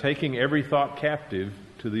 says, taking every thought captive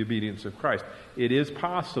to the obedience of Christ. It is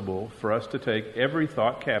possible for us to take every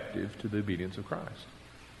thought captive to the obedience of Christ.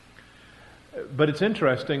 But it's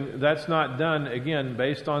interesting, that's not done, again,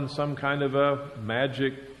 based on some kind of a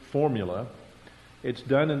magic formula. It's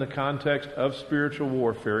done in the context of spiritual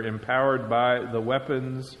warfare, empowered by the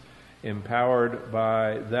weapons, empowered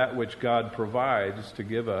by that which God provides to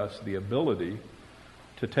give us the ability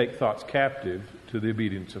to take thoughts captive to the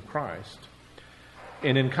obedience of Christ.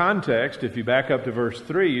 And in context, if you back up to verse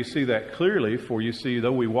 3, you see that clearly, for you see,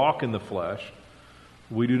 though we walk in the flesh,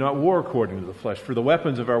 we do not war according to the flesh. For the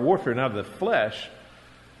weapons of our warfare are not of the flesh,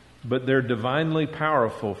 but they're divinely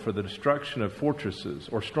powerful for the destruction of fortresses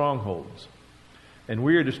or strongholds. And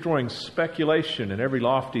we are destroying speculation and every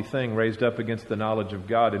lofty thing raised up against the knowledge of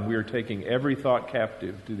God, and we are taking every thought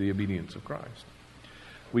captive to the obedience of Christ.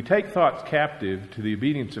 We take thoughts captive to the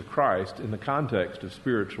obedience of Christ in the context of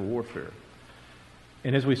spiritual warfare.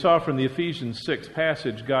 And as we saw from the Ephesians 6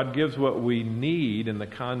 passage, God gives what we need in the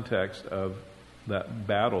context of that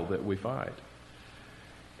battle that we fight.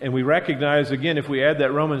 And we recognize, again, if we add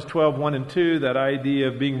that Romans 12, 1 and 2, that idea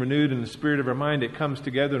of being renewed in the spirit of our mind, it comes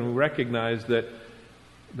together, and we recognize that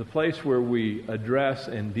the place where we address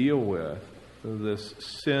and deal with this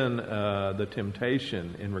sin, the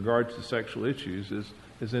temptation in regards to sexual issues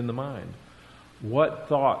is in the mind. What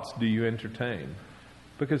thoughts do you entertain?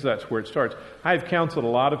 Because that's where it starts. I've counseled a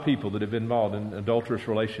lot of people that have been involved in adulterous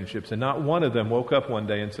relationships, and not one of them woke up one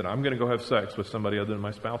day and said, I'm going to go have sex with somebody other than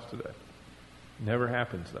my spouse today. Never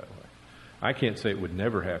happens that way. I can't say it would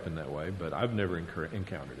never happen that way, but I've never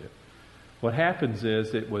encountered it. What happens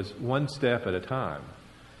is it was one step at a time.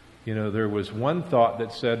 You know, there was one thought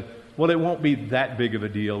that said, well, it won't be that big of a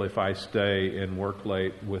deal if I stay and work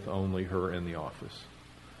late with only her in the office.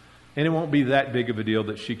 And it won't be that big of a deal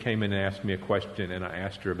that she came in and asked me a question and I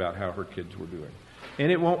asked her about how her kids were doing.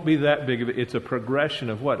 And it won't be that big of a... It's a progression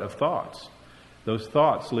of what? Of thoughts. Those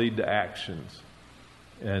thoughts lead to actions.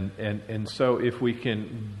 And so if we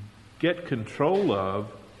can get control of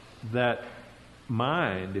that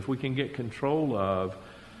mind, if we can get control of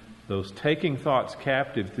those taking thoughts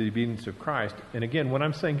captive to the obedience of Christ, and again, when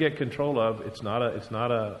I'm saying get control of, it's not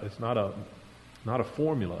a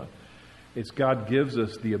formula. It's God gives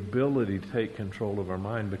us the ability to take control of our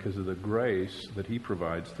mind because of the grace that He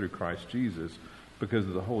provides through Christ Jesus, because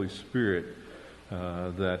of the Holy Spirit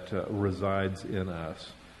that resides in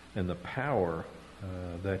us, and the power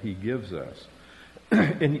that He gives us.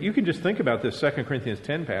 And you can just think about this 2 Corinthians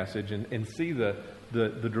 10 passage and see the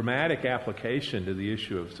dramatic application to the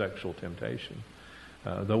issue of sexual temptation.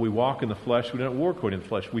 Though we walk in the flesh, we don't war according to the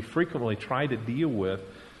flesh. We frequently try to deal with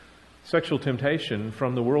sexual temptation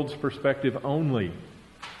from the world's perspective only.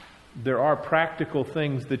 There are practical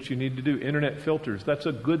things that you need to do. Internet filters, that's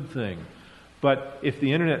a good thing. But if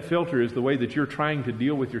the internet filter is the way that you're trying to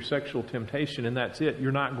deal with your sexual temptation and that's it,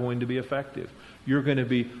 you're not going to be effective. You're going to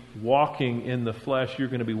be walking in the flesh. You're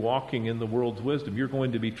going to be walking in the world's wisdom. You're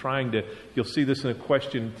going to be trying to, you'll see this in a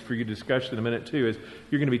question for your discussion in a minute too, is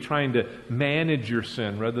you're going to be trying to manage your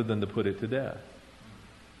sin rather than to put it to death.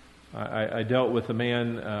 I dealt with a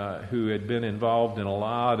man who had been involved in a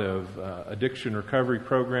lot of addiction recovery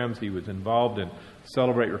programs. He was involved in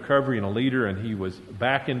Celebrate Recovery and a leader, and he was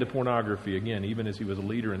back into pornography again, even as he was a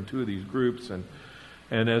leader in 2 of these groups.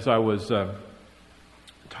 And as I was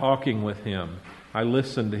talking with him, I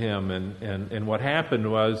listened to him, and what happened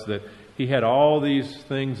was that he had all these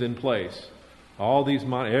things in place,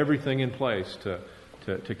 everything in place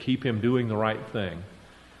to keep him doing the right thing.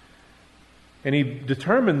 And he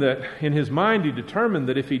determined that, in his mind,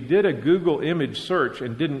 if he did a Google image search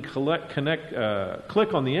and didn't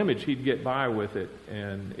click on the image, he'd get by with it,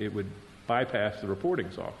 and it would bypass the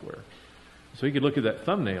reporting software. So he could look at that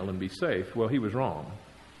thumbnail and be safe. Well, he was wrong.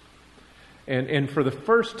 And for the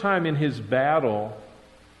first time in his battle,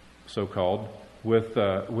 so-called, with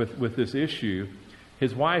this issue,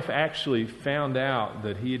 his wife actually found out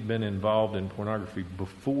that he had been involved in pornography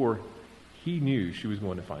before he knew she was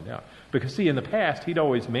going to find out. Because, see, in the past, he'd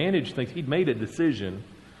always managed things. He'd made a decision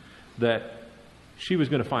that she was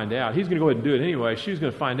going to find out. He's going to go ahead and do it anyway. She was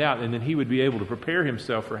going to find out, and then he would be able to prepare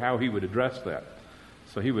himself for how he would address that.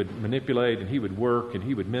 So he would manipulate, and he would work, and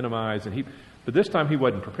he would minimize. But this time he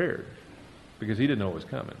wasn't prepared because he didn't know what was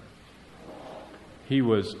coming. He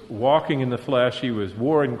was walking in the flesh. He was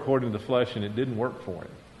warring according to the flesh, and it didn't work for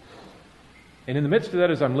him. And in the midst of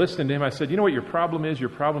that, as I'm listening to him, I said, you know what your problem is? Your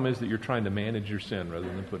problem is that you're trying to manage your sin rather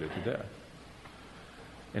than put it to death.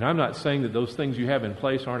 And I'm not saying that those things you have in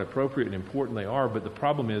place aren't appropriate and important. They are, but the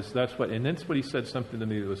problem is that's what he said something to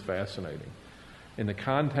me that was fascinating. In the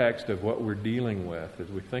context of what we're dealing with, as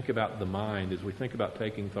we think about the mind, as we think about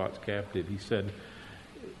taking thoughts captive, he said,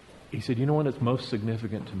 you know what is most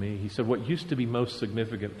significant to me? He said, what used to be most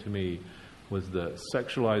significant to me was the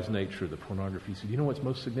sexualized nature of the pornography. He said, you know what's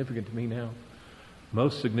most significant to me now?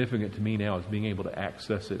 Most significant to me now is being able to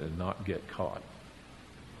access it and not get caught.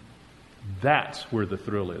 That's where the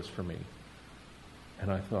thrill is for me. And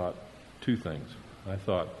I thought 2 things. I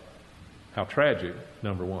thought, how tragic,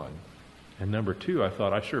 number 1. And number 2, I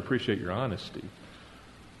thought, I sure appreciate your honesty.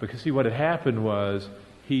 Because, see, what had happened was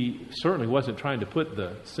he certainly wasn't trying to put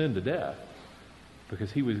the sin to death,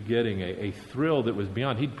 because he was getting a thrill that was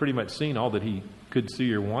beyond. He'd pretty much seen all that he could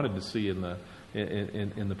see or wanted to see in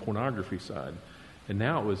the pornography side. And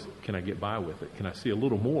now it was, can I get by with it? Can I see a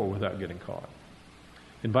little more without getting caught?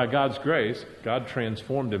 And by God's grace, God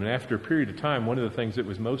transformed him. And after a period of time, one of the things that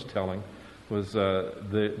was most telling was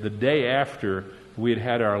the day after we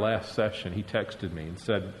had our last session, he texted me and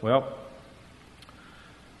said, well,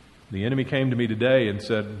 the enemy came to me today and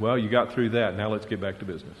said, well, you got through that. Now let's get back to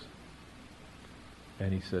business.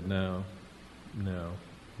 And he said, no, I'm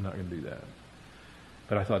not going to do that.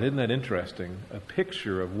 But I thought, isn't that interesting? A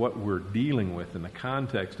picture of what we're dealing with in the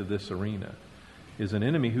context of this arena is an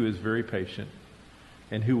enemy who is very patient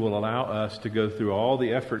and who will allow us to go through all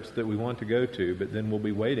the efforts that we want to go to, but then we'll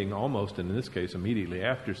be waiting almost, and in this case, immediately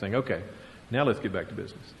after, saying, okay, now let's get back to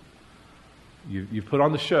business. You've put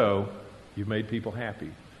on the show. You've made people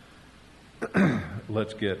happy.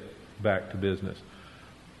 Let's get back to business.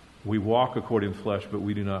 We walk according to the flesh, but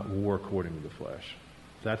we do not war according to the flesh.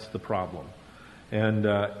 That's the problem. And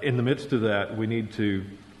in the midst of that, we need to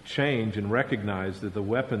change and recognize that the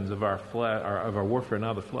weapons of our warfare are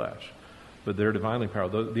not the flesh, but they're divinely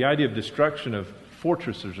powerful. The idea of destruction of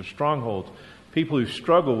fortresses or strongholds, people who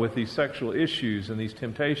struggle with these sexual issues and these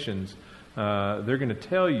temptations, they're going to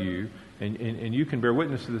tell you, and you can bear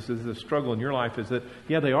witness to this as a struggle in your life, is that,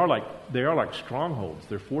 yeah, they are like strongholds.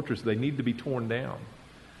 They're fortresses. They need to be torn down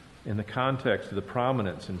in the context of the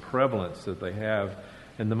prominence and prevalence that they have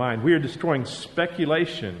in the mind. We are destroying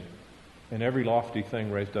speculation and every lofty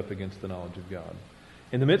thing raised up against the knowledge of God.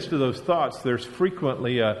 In the midst of those thoughts, there's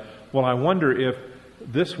frequently well, I wonder if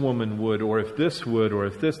this woman would, or if this would, or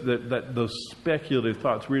if this, those speculative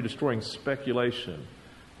thoughts. We're destroying speculation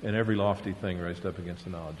and every lofty thing raised up against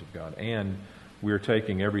the knowledge of God. And we're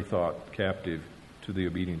taking every thought captive to the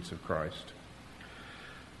obedience of Christ.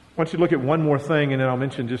 I want you to look at one more thing, and then I'll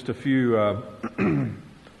mention just a few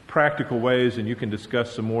practical ways, and you can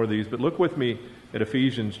discuss some more of these. But look with me at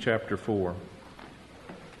Ephesians chapter 4.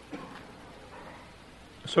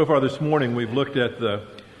 So far this morning, we've looked at the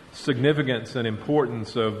significance and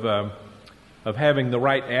importance of having the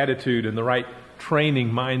right attitude and the right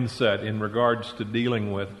training mindset in regards to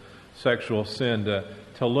dealing with sexual sin.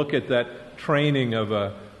 To look at that training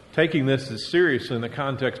of taking this as seriously in the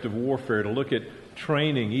context of warfare. To look at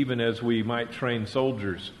training even as we might train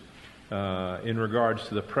soldiers in regards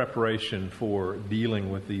to the preparation for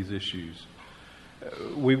dealing with these issues.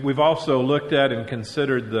 We've also looked at and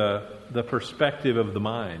considered the perspective of the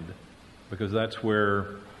mind, because that's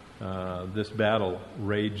where this battle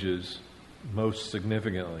rages most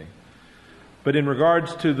significantly. But in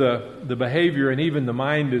regards to the behavior and even the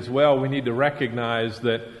mind as well, we need to recognize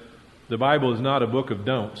that the Bible is not a book of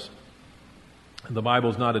don'ts. The Bible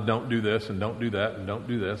is not a don't do this and don't do that and don't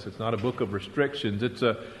do this. It's not a book of restrictions.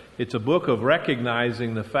 It's a book of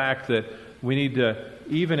recognizing the fact that we need to,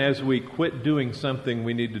 even as we quit doing something,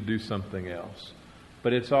 we need to do something else.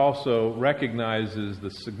 But it's also recognizes the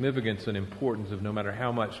significance and importance of no matter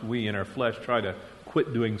how much we in our flesh try to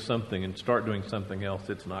quit doing something and start doing something else,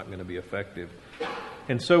 it's not going to be effective.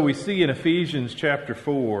 And so we see in Ephesians chapter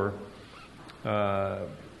 4,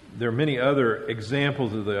 there are many other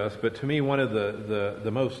examples of this, but to me one of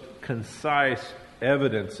the most concise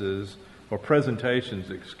evidences or presentations,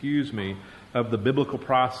 of the biblical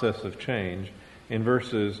process of change in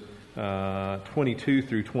verses 22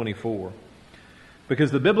 through 24.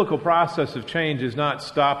 Because the biblical process of change is not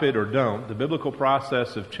stop it or don't. The biblical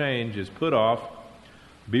process of change is put off,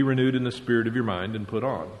 be renewed in the spirit of your mind, and put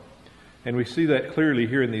on. And we see that clearly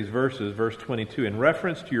here in these verses, verse 22. In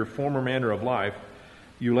reference to your former manner of life,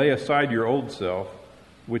 you lay aside your old self,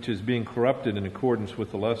 which is being corrupted in accordance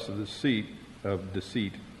with the lusts of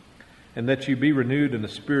deceit, and that you be renewed in the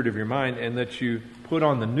spirit of your mind, and that you put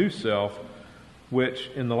on the new self, which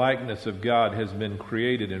in the likeness of God has been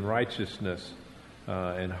created in righteousness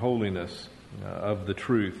and holiness of the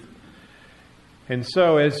truth. And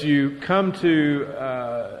so as you come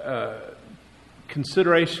to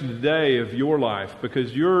consideration today of your life,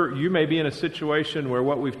 because you may be in a situation where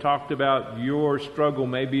what we've talked about, your struggle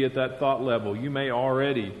may be at that thought level. You may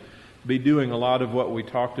already be doing a lot of what we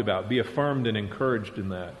talked about. Be affirmed and encouraged in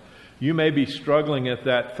that. You may be struggling at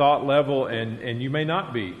that thought level, and you may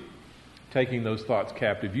not be taking those thoughts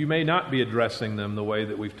captive. You may not be addressing them the way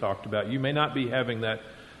that we've talked about. You may not be having that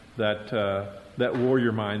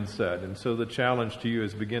warrior mindset. And so the challenge to you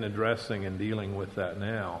is begin addressing and dealing with that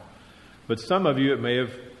now. But some of you, it may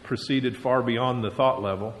have proceeded far beyond the thought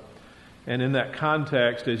level. And in that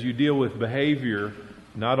context, as you deal with behavior,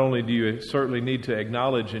 not only do you certainly need to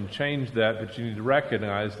acknowledge and change that, but you need to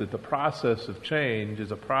recognize that the process of change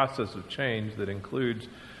is a process of change that includes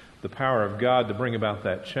the power of God to bring about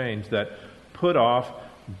that change, that put off,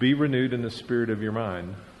 be renewed in the spirit of your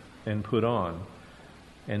mind, and put on.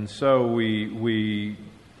 And so we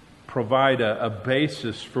provide a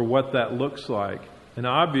basis for what that looks like. And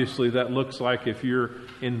obviously that looks like if you're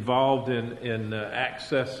involved in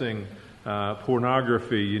accessing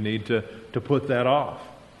pornography, you need to put that off.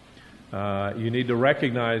 You need to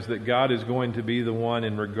recognize that God is going to be the one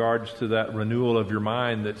in regards to that renewal of your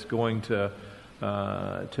mind that's going to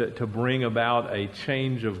bring about a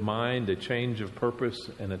change of mind, a change of purpose,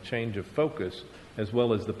 and a change of focus, as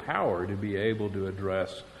well as the power to be able to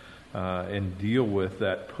address and deal with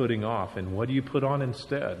that putting off. And what do you put on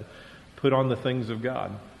instead? Put on the things of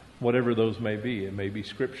God, whatever those may be. It may be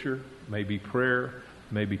Scripture, may be prayer,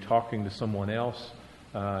 may be talking to someone else.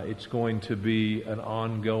 It's going to be an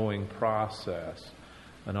ongoing process,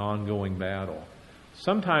 an ongoing battle.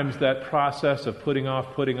 Sometimes that process of putting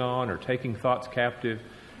off, putting on, or taking thoughts captive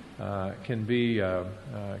can be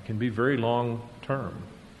very long term.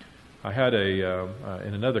 I had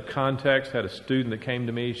in another context, had a student that came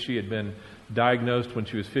to me. She had been diagnosed when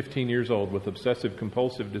she was 15 years old with obsessive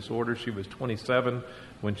compulsive disorder. She was 27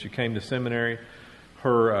 when she came to seminary.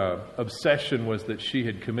 Her obsession was that she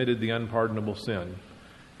had committed the unpardonable sin.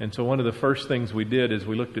 And so one of the first things we did is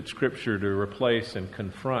we looked at Scripture to replace and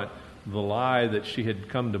confront the lie that she had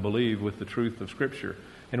come to believe with the truth of Scripture.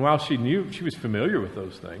 And while she knew, she was familiar with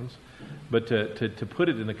those things, but to put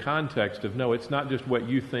it in the context of, no, it's not just what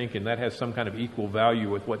you think, and that has some kind of equal value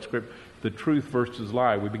with what Scripture, the truth versus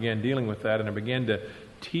lie. We began dealing with that, and I began to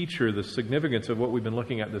teach her the significance of what we've been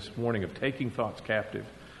looking at this morning, of taking thoughts captive,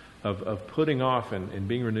 of putting off and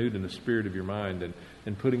being renewed in the spirit of your mind,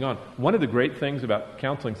 and putting on. One of the great things about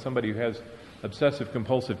counseling somebody who has obsessive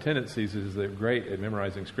compulsive tendencies is they're great at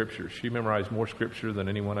memorizing Scripture. She memorized more Scripture than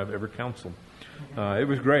anyone I've ever counseled. It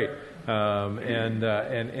was great. And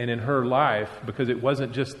in her life, because it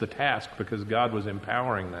wasn't just the task, because God was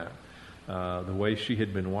empowering that, the way she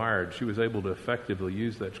had been wired, she was able to effectively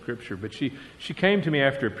use that Scripture. But she came to me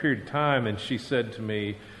after a period of time and she said to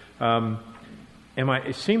me,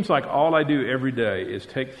 it seems like all I do every day is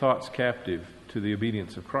take thoughts captive to the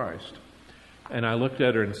obedience of Christ. And I looked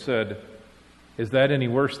at her and said, is that any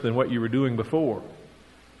worse than what you were doing before?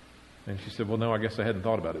 And she said, well, no, I guess I hadn't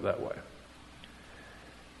thought about it that way.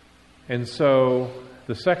 And so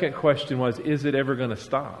the second question was, is it ever going to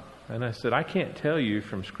stop? And I said, I can't tell you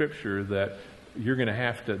from Scripture that you're going to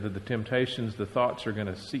have to, that the temptations, the thoughts are going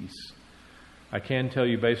to cease. I can tell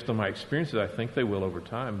you based on my experiences, I think they will over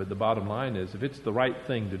time. But the bottom line is, if it's the right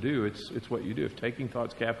thing to do, it's what you do. If taking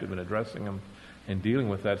thoughts captive and addressing them and dealing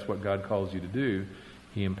with that's what God calls you to do,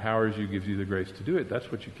 He empowers you, gives you the grace to do it. That's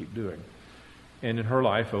what you keep doing. And in her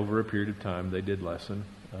life, over a period of time, they did lessen.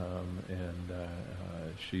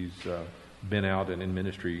 She's been out and in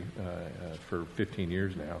ministry for 15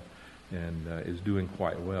 years now and is doing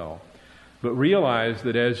quite well. But realize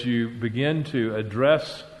that as you begin to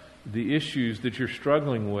address the issues that you're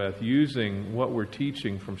struggling with, using what we're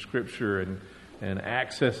teaching from Scripture and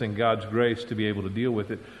accessing God's grace to be able to deal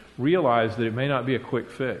with it, realize that it may not be a quick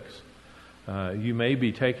fix. You may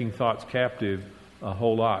be taking thoughts captive a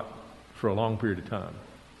whole lot for a long period of time.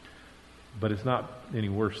 But it's not any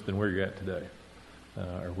worse than where you're at today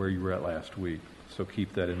or where you were at last week. So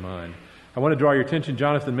keep that in mind. I want to draw your attention.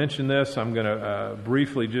 Jonathan mentioned this. I'm going to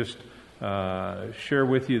briefly just share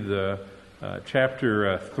with you the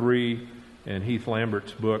chapter 3 in Heath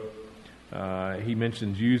Lambert's book. He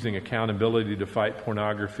mentions using accountability to fight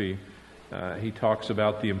pornography. He talks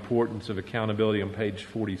about the importance of accountability on page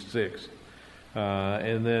 46.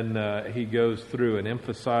 And then he goes through and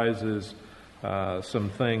emphasizes some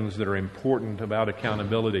things that are important about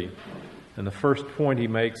accountability. And the first point he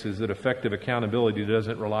makes is that effective accountability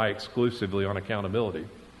doesn't rely exclusively on accountability.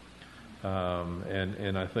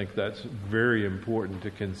 And I think that's very important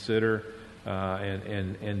to consider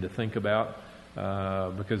and to think about,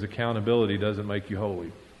 because accountability doesn't make you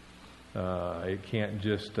holy. It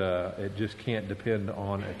just can't depend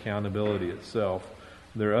on accountability itself.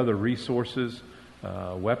 There are other resources,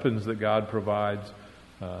 weapons that God provides,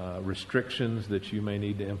 restrictions that you may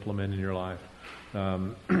need to implement in your life. There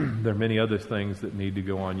are many other things that need to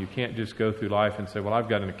go on. You can't just go through life and say, well, I've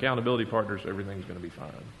got an accountability partner, so everything's going to be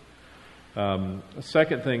fine. The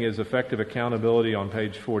second thing is effective accountability on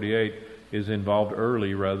page 48 is involved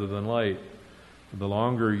early rather than late. The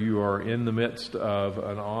longer you are in the midst of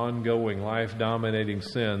an ongoing life-dominating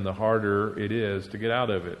sin, the harder it is to get out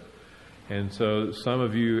of it. And so some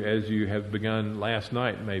of you, as you have begun last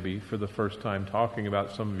night maybe for the first time talking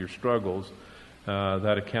about some of your struggles,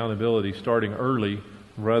 that accountability starting early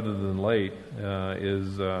rather than late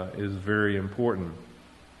is very important.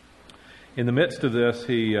 In the midst of this,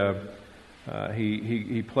 he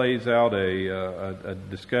plays out a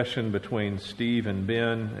discussion between Steve and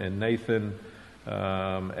Ben and Nathan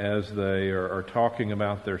as they are talking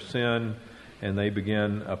about their sin, and they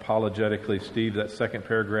begin apologetically. Steve, that second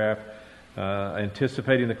paragraph,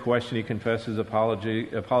 anticipating the question, he confesses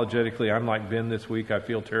apologetically, I'm like Ben this week, I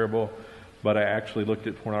feel terrible, but I actually looked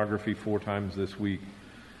at pornography 4 times this week.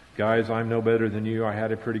 Guys, I'm no better than you. I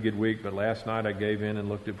had a pretty good week, but last night I gave in and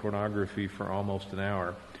looked at pornography for almost an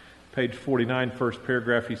hour. Page 49, first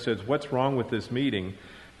paragraph, he says, what's wrong with this meeting?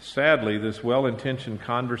 Sadly, this well-intentioned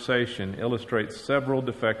conversation illustrates several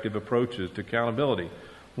defective approaches to accountability.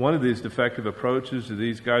 One of these defective approaches is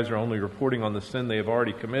these guys are only reporting on the sin they have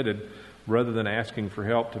already committed rather than asking for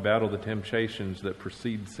help to battle the temptations that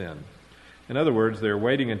precede sin. In other words, they're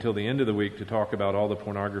waiting until the end of the week to talk about all the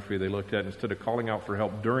pornography they looked at instead of calling out for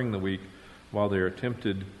help during the week while they are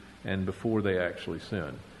tempted and before they actually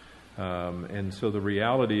sin. And so the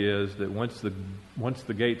reality is that once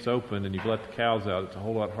the gate's open and you've let the cows out, it's a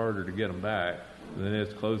whole lot harder to get them back than it is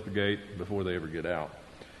to close the gate before they ever get out.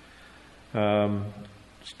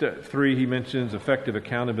 Step 3, he mentions effective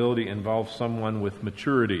accountability involves someone with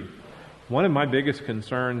maturity. One of my biggest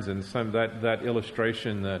concerns in some that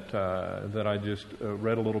illustration that I just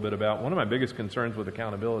read a little bit about, one of my biggest concerns with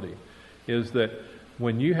accountability is that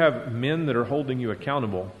when you have men that are holding you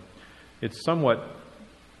accountable, it's somewhat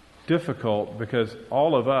difficult because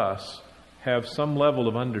all of us have some level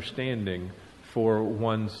of understanding for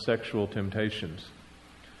one's sexual temptations.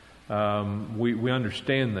 We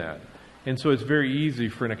understand that. And so it's very easy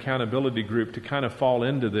for an accountability group to kind of fall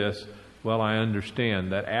into this, well, I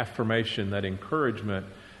understand, that affirmation, that encouragement,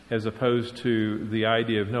 as opposed to the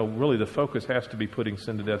idea of, no, really the focus has to be putting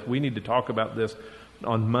sin to death. We need to talk about this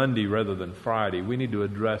on Monday rather than Friday. We need to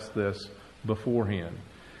address this beforehand.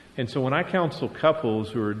 And so when I counsel couples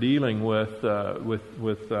who are dealing with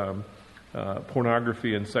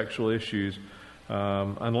pornography and sexual issues,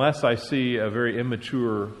 unless I see a very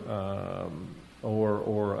immature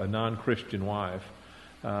or a non-Christian wife,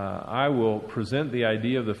 I will present the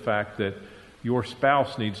idea of the fact that your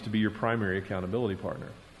spouse needs to be your primary accountability partner.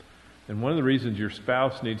 And one of the reasons your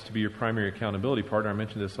spouse needs to be your primary accountability partner, I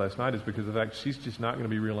mentioned this last night, is because of the fact she's just not going to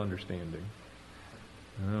be real understanding.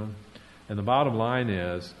 You know? And the bottom line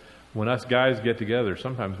is, when us guys get together,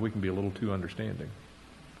 sometimes we can be a little too understanding.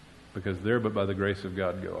 Because there but by the grace of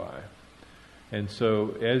God go I. And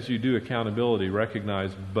so as you do accountability,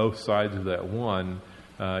 recognize both sides of that. One,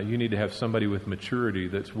 you need to have somebody with maturity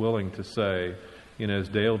that's willing to say, as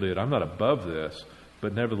Dale did, I'm not above this,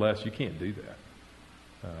 but nevertheless, you can't do that.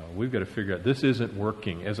 We've got to figure out this isn't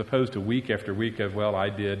working, as opposed to week after week of, well, I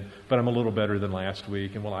did, but I'm a little better than last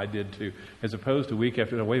week, and well, I did too. As opposed to week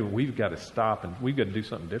after, no, wait, we've got to stop and we've got to do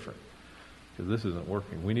something different because this isn't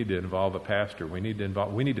working. We need to involve a pastor. We need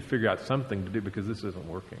to figure out something to do because this isn't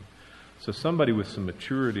working. So somebody with some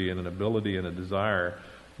maturity and an ability and a desire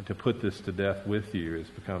to put this to death with you has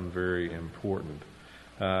become very important.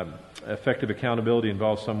 Effective accountability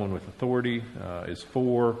involves someone with authority, is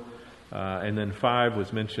 4. And then 5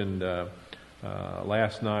 was mentioned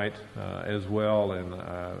last night as well, and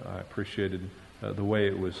I appreciated the way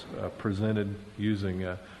it was presented using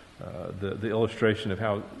the illustration of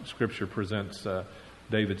how Scripture presents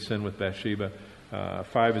David's sin with Bathsheba.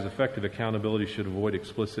 5 is effective accountability should avoid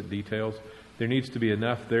explicit details. There needs to be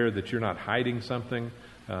enough there that you're not hiding something,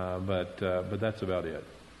 but that's about it.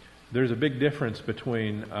 There's a big difference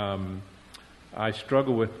between I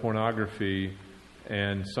struggle with pornography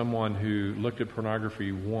and someone who looked at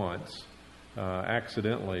pornography once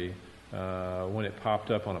accidentally when it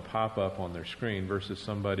popped up on a pop-up on their screen versus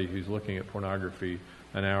somebody who's looking at pornography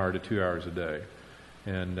an hour to 2 hours a day.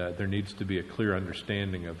 And there needs to be a clear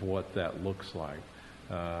understanding of what that looks like.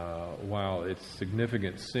 While it's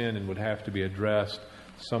significant sin and would have to be addressed,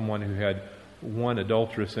 someone who had one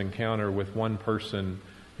adulterous encounter with one person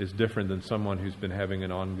is different than someone who's been having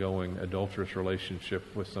an ongoing adulterous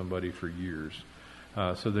relationship with somebody for years.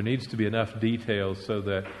 So there needs to be enough details so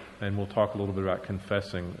that, and we'll talk a little bit about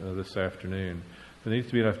confessing this afternoon, there needs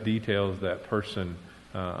to be enough details that person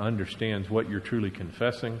understands what you're truly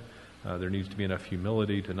confessing. There needs to be enough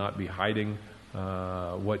humility to not be hiding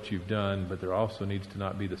what you've done, but there also needs to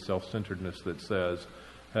not be the self-centeredness that says,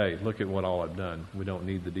 hey, look at what all I've done. We don't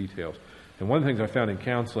need the details. And one of the things I found in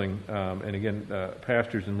counseling, and again,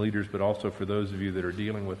 pastors and leaders, but also for those of you that are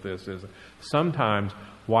dealing with this, is sometimes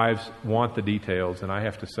wives want the details, and I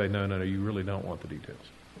have to say, no, you really don't want the details.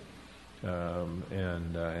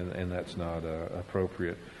 And that's not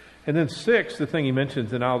appropriate. And then 6, the thing he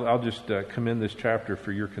mentions, and I'll just commend this chapter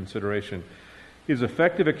for your consideration, is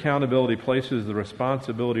effective accountability places the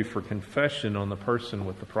responsibility for confession on the person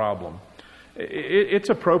with the problem. It's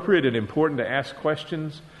appropriate and important to ask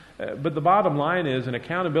questions, but the bottom line is an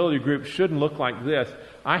accountability group shouldn't look like this.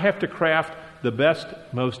 I have to craft the best,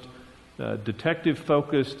 most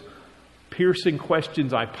detective-focused, piercing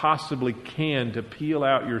questions I possibly can to peel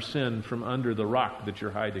out your sin from under the rock that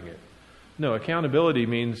you're hiding it. No, accountability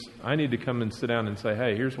means I need to come and sit down and say,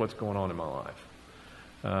 hey, here's what's going on in my life.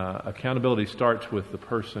 Accountability starts with the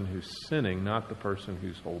person who's sinning, not the person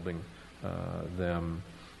who's holding them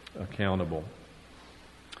accountable.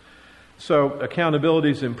 So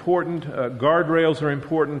accountability is important. Guardrails are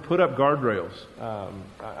important. Put up guardrails.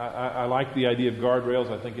 I like the idea of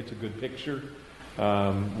guardrails. I think it's a good picture.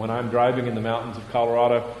 When I'm driving in the mountains of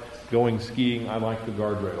Colorado, going skiing, I like the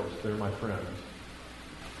guardrails. They're my friends.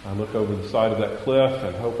 I look over the side of that cliff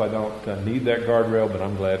and hope I don't need that guardrail, but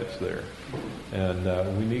I'm glad it's there. And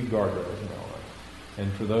we need guardrails in our life.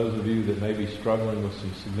 And for those of you that may be struggling with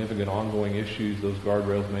some significant ongoing issues, those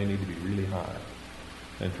guardrails may need to be really high.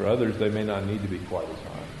 And for others, they may not need to be quite as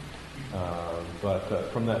high.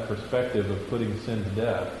 But from that perspective of putting sin to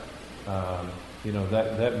death,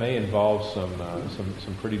 that may involve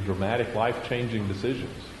some pretty dramatic, life-changing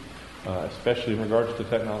decisions, especially in regards to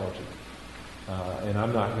technology. And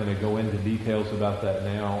I'm not going to go into details about that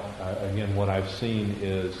now. Again, what I've seen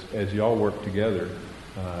is, as you all work together,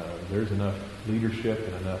 there's enough leadership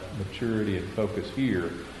and enough maturity and focus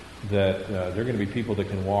here that there are going to be people that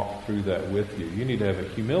can walk through that with you. You need to have a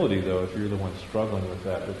humility, though, if you're the one struggling with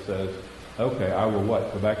that says, okay, I will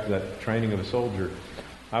what? Go back to that training of a soldier.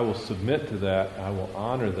 I will submit to that. I will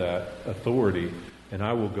honor that authority, and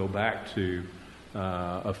I will go back to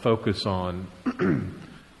a focus on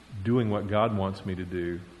doing what God wants me to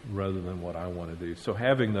do rather than what I want to do. So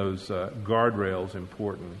having those guardrails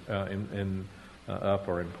up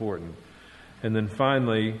are important. And then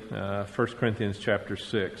finally, 1 Corinthians chapter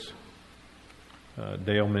 6.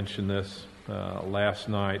 Dale mentioned this last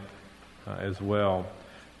night as well,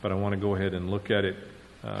 but I want to go ahead and look at it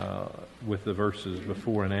with the verses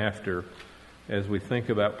before and after as we think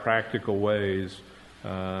about practical ways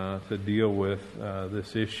to deal with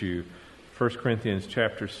this issue. 1 Corinthians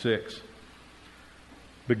chapter 6,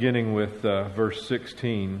 beginning with verse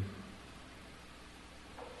 16.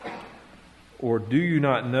 Or do you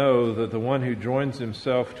not know that the one who joins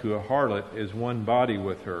himself to a harlot is one body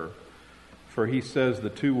with her? For he says the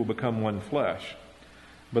two will become one flesh.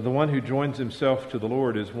 But the one who joins himself to the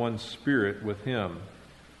Lord is one spirit with him.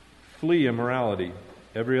 Flee immorality.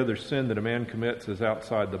 Every other sin that a man commits is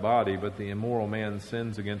outside the body, but the immoral man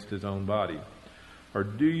sins against his own body. Or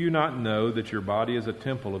do you not know that your body is a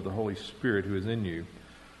temple of the Holy Spirit who is in you,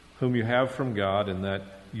 whom you have from God, and that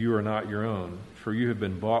you are not your own? For you have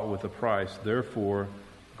been bought with a price. Therefore,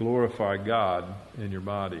 glorify God in your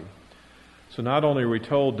body. So not only are we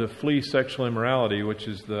told to flee sexual immorality, which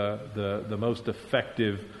is the most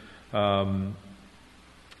effective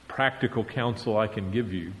practical counsel I can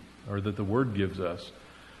give you, or that the Word gives us,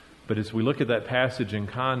 but as we look at that passage in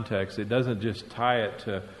context, it doesn't just tie it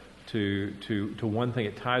to one thing.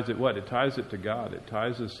 It ties it what? It ties it to God. It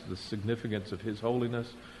ties us the significance of His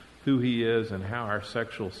holiness, who He is, and how our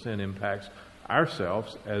sexual sin impacts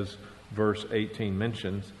ourselves, as verse 18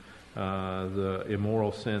 mentions. The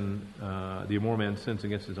immoral man sins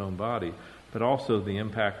against his own body, but also the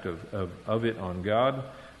impact of it on God,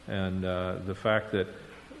 and the fact that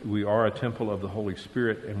we are a temple of the Holy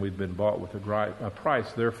Spirit, and we've been bought with a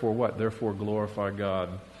price. Therefore what? Therefore glorify God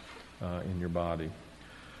in your body.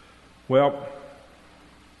 Well,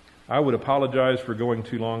 I would apologize for going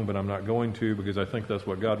too long, but I'm not going to, because I think that's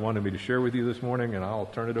what God wanted me to share with you this morning, and I'll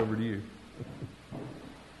turn it over to you.